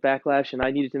public backlash, and I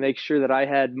needed to make sure that I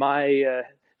had my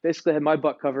basically had my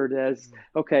butt covered as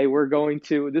okay. We're going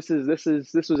to this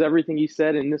was everything you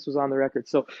said, and this was on the record.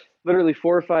 So literally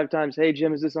 4 or 5 times, hey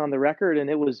Jim, is this on the record? And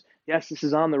it was yes, this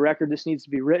is on the record. This needs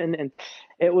to be written, and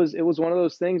it was one of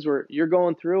those things where you're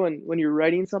going through, and when you're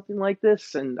writing something like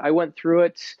this, and I went through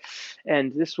it,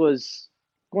 and this was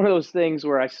one of those things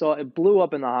where I saw it blew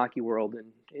up in the hockey world, and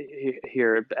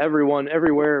here everyone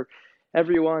everywhere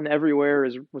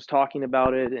was talking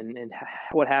about it, and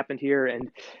what happened here.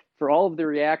 And for all of the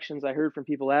reactions I heard from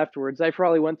people afterwards, I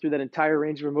probably went through that entire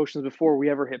range of emotions before we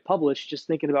ever hit publish, just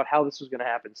thinking about how this was going to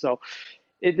happen. So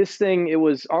it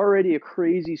was already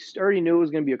already knew it was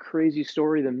going to be a crazy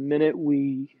story the minute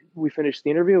we finished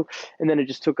the interview, and then it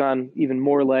just took on even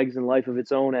more legs and life of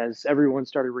its own as everyone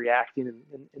started reacting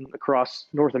across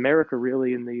North America,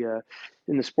 really, in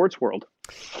the sports world.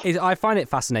 I find it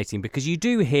fascinating because you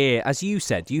do hear, as you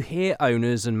said, you hear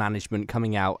owners and management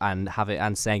coming out and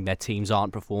saying their teams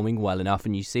aren't performing well enough,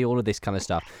 and you see all of this kind of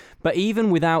stuff. But even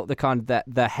without the kind of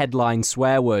the headline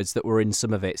swear words that were in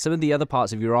some of it, some of the other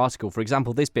parts of your article, for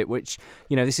example, this bit, which,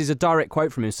 this is a direct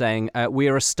quote from him saying, "We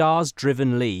are a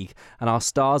stars-driven league, and our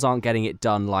stars aren't getting it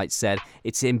done." Light said,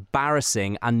 "It's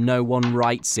embarrassing, and no one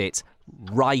writes it.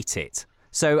 Write it."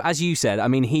 So, as you said, I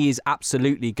mean, he is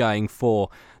absolutely going for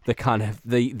the kind of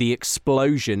the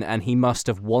explosion, and he must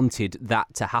have wanted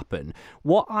that to happen.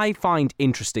 What I find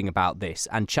interesting about this,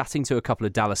 and chatting to a couple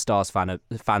of Dallas Stars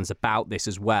fans about this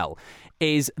as well,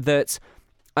 is that,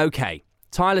 okay,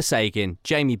 Tyler Seguin,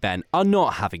 Jamie Benn are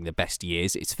not having the best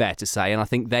years, it's fair to say, and I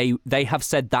think they have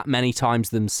said that many times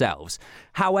themselves.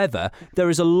 However, there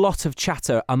is a lot of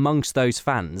chatter amongst those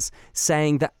fans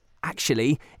saying that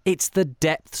actually it's the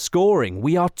depth scoring.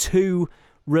 We are too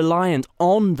reliant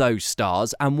on those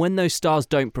stars, and when those stars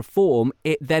don't perform,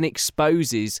 it then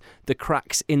exposes the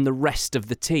cracks in the rest of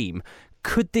the team.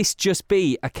 Could this just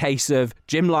be a case of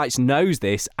Jim Lights knows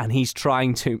this and he's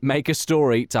trying to make a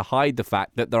story to hide the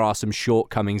fact that there are some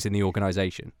shortcomings in the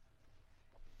organisation?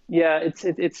 Yeah,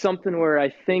 it's something where I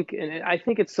think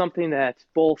it's something that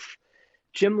both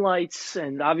Jim Lights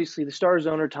and obviously the Stars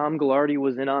owner Tom Ghilardi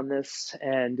was in on this,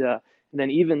 and then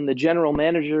even the general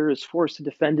manager is forced to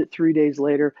defend it 3 days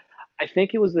later. I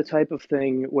think it was the type of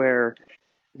thing where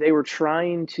they were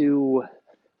trying to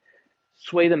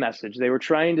sway the message. They were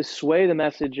trying to sway the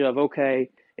message of, okay,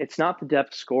 it's not the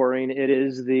depth scoring, it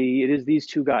is these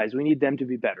two guys. We need them to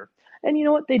be better. And you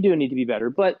know what? They do need to be better,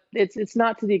 but it's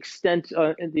not to the extent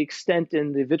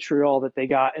and the vitriol that they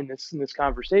got in this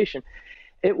conversation.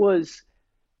 It was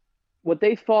what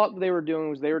they thought they were doing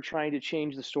was they were trying to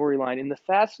change the storyline. And the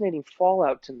fascinating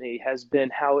fallout to me has been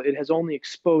how it has only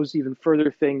exposed even further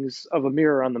things of a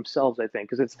mirror on themselves, I think.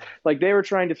 Because it's like they were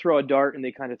trying to throw a dart and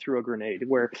they kind of threw a grenade,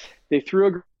 where they threw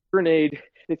a grenade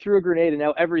and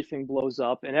now everything blows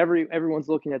up, and everyone's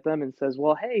looking at them and says,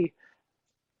 well, hey,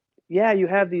 yeah, you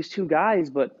have these two guys,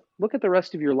 but look at the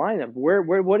rest of your lineup.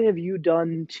 What have you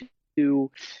done to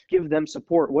give them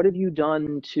support? What have you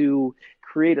done to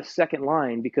create a second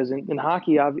line? Because in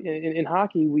hockey,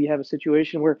 we have a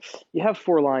situation where you have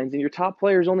 4 lines and your top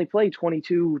players only play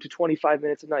 22 to 25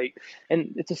 minutes a night,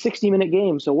 and it's a 60-minute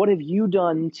game. So what have you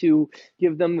done to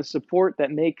give them the support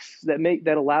that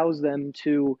allows them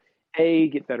to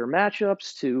get better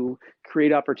matchups, to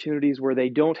create opportunities where they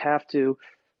don't have to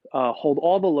hold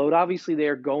all the load? Obviously, they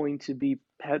are going to be.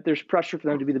 There's pressure for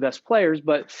them to be the best players,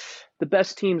 but the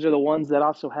best teams are the ones that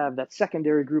also have that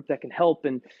secondary group that can help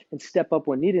and step up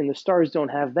when needed. And the Stars don't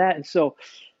have that, and so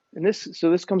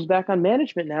this comes back on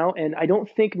management now. And I don't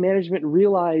think management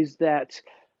realized that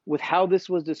with how this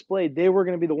was displayed, they were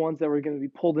going to be the ones that were going to be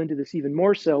pulled into this even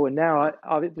more so. And now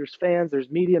there's fans,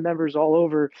 there's media members all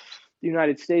over the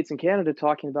United States and Canada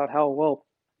talking about how, well,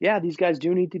 yeah, these guys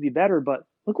do need to be better, but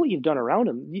look what you've done around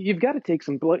them. You've got to take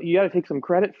some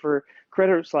credit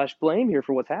 / blame here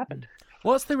for what's happened.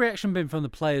 What's the reaction been from the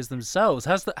players themselves?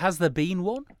 Has there been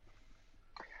one?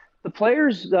 The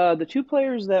players, the 2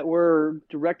 players that were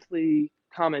directly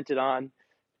commented on,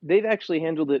 they've actually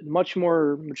handled it much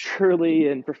more maturely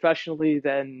and professionally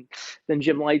than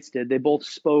Jim Lights did. They both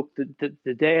spoke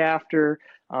the day after.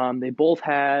 They both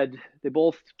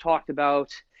talked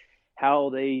about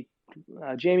how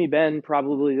Jamie Benn,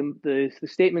 probably the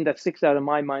statement that sticks out in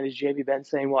my mind is Jamie Benn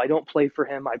saying, well, I don't play for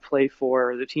him. I play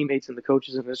for the teammates and the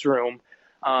coaches in this room.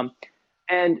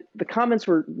 And the comments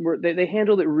they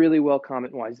handled it really well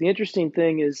comment wise. The interesting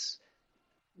thing is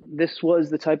this was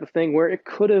the type of thing where it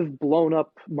could have blown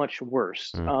up much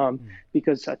worse,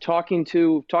 because talking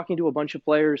to a bunch of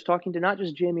players, talking to not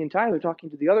just Jamie and Tyler, talking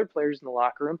to the other players in the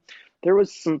locker room, there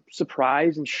was some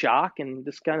surprise and shock, and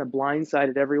this kind of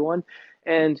blindsided everyone.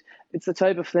 And it's the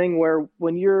type of thing where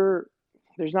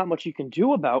there's not much you can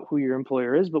do about who your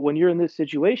employer is, but when you're in this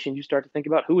situation, you start to think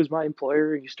about who is my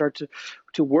employer, and you start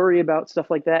to worry about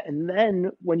stuff like that. And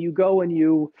then when you go and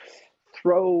you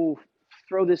throw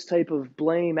this type of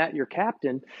blame at your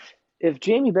captain, if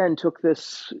Jamie Benn decided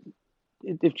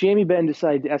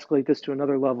to escalate this to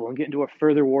another level and get into a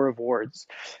further war of words,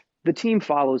 the team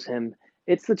follows him.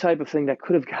 It's the type of thing that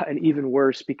could have gotten even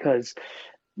worse, because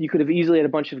you could have easily had a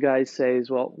bunch of guys say,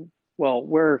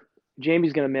 well,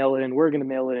 Jamie's going to mail it in, we're going to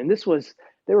mail it in.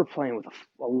 They were playing with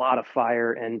a lot of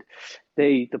fire, and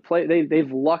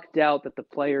they've lucked out that the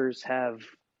players have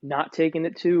not taken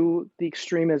it to the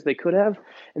extreme as they could have,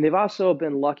 and they've also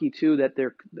been lucky too that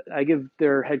I give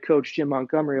their head coach Jim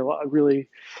Montgomery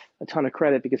a ton of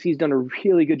credit, because he's done a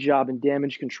really good job in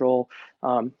damage control.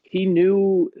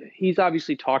 He's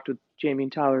obviously talked with Jamie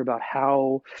and Tyler about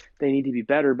how they need to be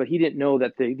better, but he didn't know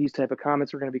that these type of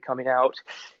comments were going to be coming out.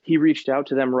 He reached out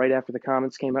to them right after the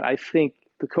comments came out. I think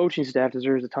the coaching staff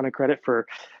deserves a ton of credit for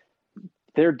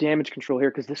their damage control here,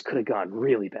 because this could have gone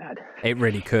really bad. It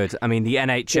really could. I mean, the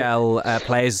NHL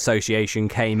Players Association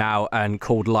came out and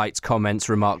called Light's comments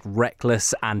remarked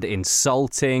reckless and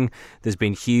insulting. There's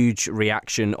been huge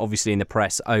reaction, obviously, in the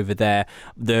press over there.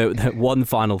 The one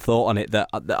final thought on it that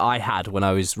I had when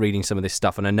I was reading some of this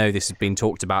stuff, and I know this has been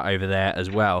talked about over there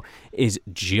as well, is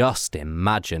just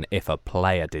imagine if a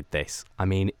player did this. I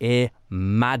mean,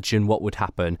 imagine what would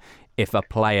happen if a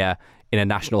player in a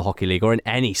National Hockey League or in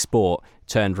any sport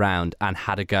turned round and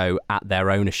had a go at their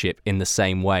ownership in the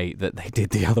same way that they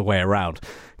did the other way around,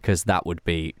 because that would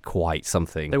be quite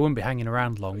something. They wouldn't be hanging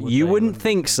around long, would you they? Wouldn't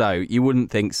think so. You wouldn't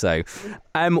think so.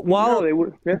 No, they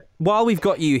would. Yeah. While we've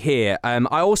got you here, I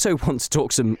also want to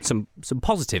talk some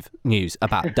positive news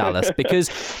about Dallas, because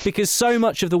so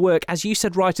much of the work, as you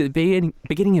said right at the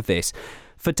beginning of this,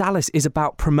 for Dallas is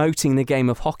about promoting the game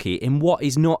of hockey in what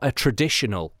is not a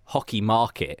traditional hockey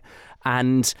market.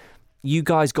 And you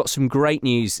guys got some great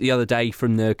news the other day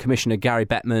from the Commissioner Gary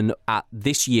Bettman at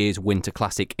this year's Winter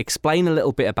Classic. Explain a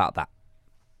little bit about that.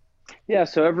 Yeah,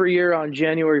 so every year on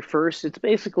January 1st, it's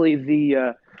basically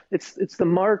it's the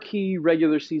marquee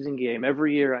regular season game.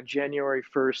 Every year on January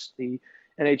 1st, the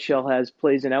NHL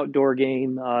plays an outdoor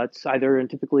game. It's either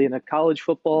typically in a college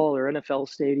football or NFL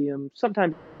stadium.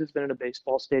 Sometimes it's been in a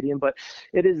baseball stadium, but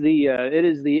it is the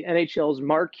NHL's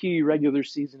marquee regular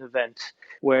season event,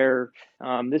 where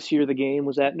this year the game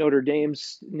was at Notre Dame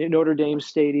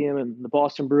Stadium, and the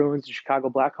Boston Bruins and Chicago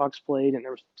Blackhawks played, and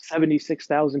there was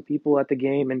 76,000 people at the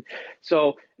game. And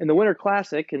so in the Winter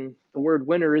Classic, and the word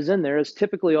winter is in there, has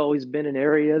typically always been in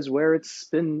areas where it's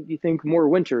been, you think, more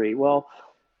wintry. Well,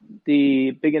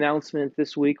 the big announcement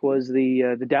this week was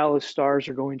the Dallas Stars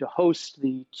are going to host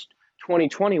the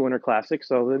 2020 Winter Classic.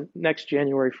 So the next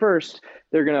January 1st,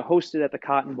 they're going to host it at the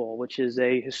Cotton Bowl, which is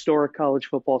a historic college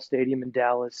football stadium in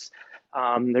Dallas.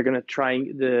 They're going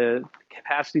to the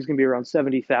capacity is going to be around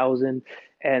 70,000,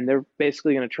 and they're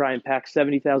basically going to try and pack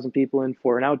 70,000 people in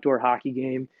for an outdoor hockey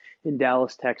game in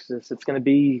Dallas, Texas. It's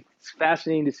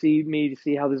fascinating to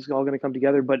see how this is all going to come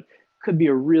together, but could be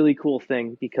a really cool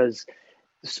thing, because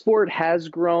the sport has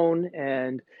grown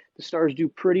and the Stars do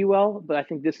pretty well, but I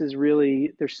think this is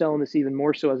they're selling this even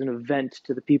more so as an event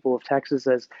to the people of Texas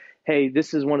as, hey,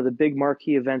 this is one of the big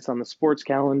marquee events on the sports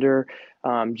calendar.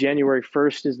 January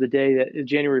 1st is a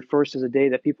day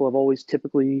that people have always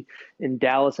typically in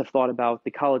Dallas have thought about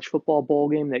the college football bowl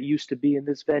game that used to be in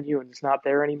this venue, and it's not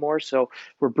there anymore. So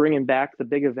we're bringing back the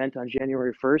big event on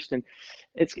January 1st, and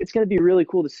it's going to be really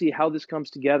cool to see how this comes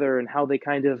together and how they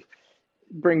kind of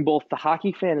bring both the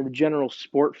hockey fan and the general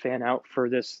sport fan out for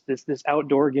this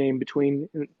outdoor game between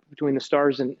the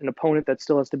Stars and an opponent that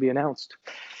still has to be announced.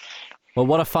 Well,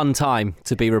 what a fun time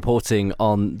to be reporting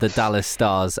on the Dallas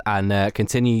Stars, and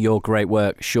continue your great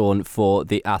work, Sean, for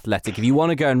The Athletic. If you want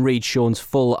to go and read Sean's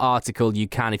full article, you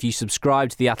can. If you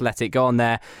subscribe to The Athletic, go on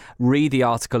there, read the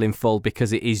article in full,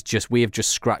 because it is we have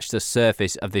just scratched the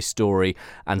surface of this story,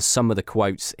 and some of the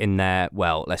quotes in there,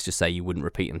 well, let's just say you wouldn't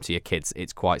repeat them to your kids.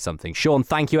 It's quite something. Sean,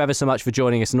 thank you ever so much for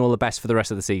joining us, and all the best for the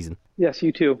rest of the season. Yes,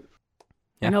 you too.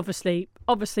 Yeah. And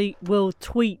obviously we'll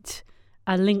tweet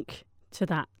a link to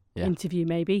that Yeah. interview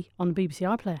maybe on the BBC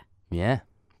iPlayer. Yeah.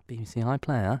 BBC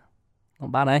iPlayer. Huh?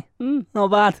 Not bad, eh? Mm. Not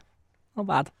bad. Not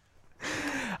bad.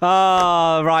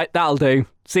 Right, that'll do.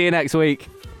 See you next week.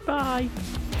 Bye.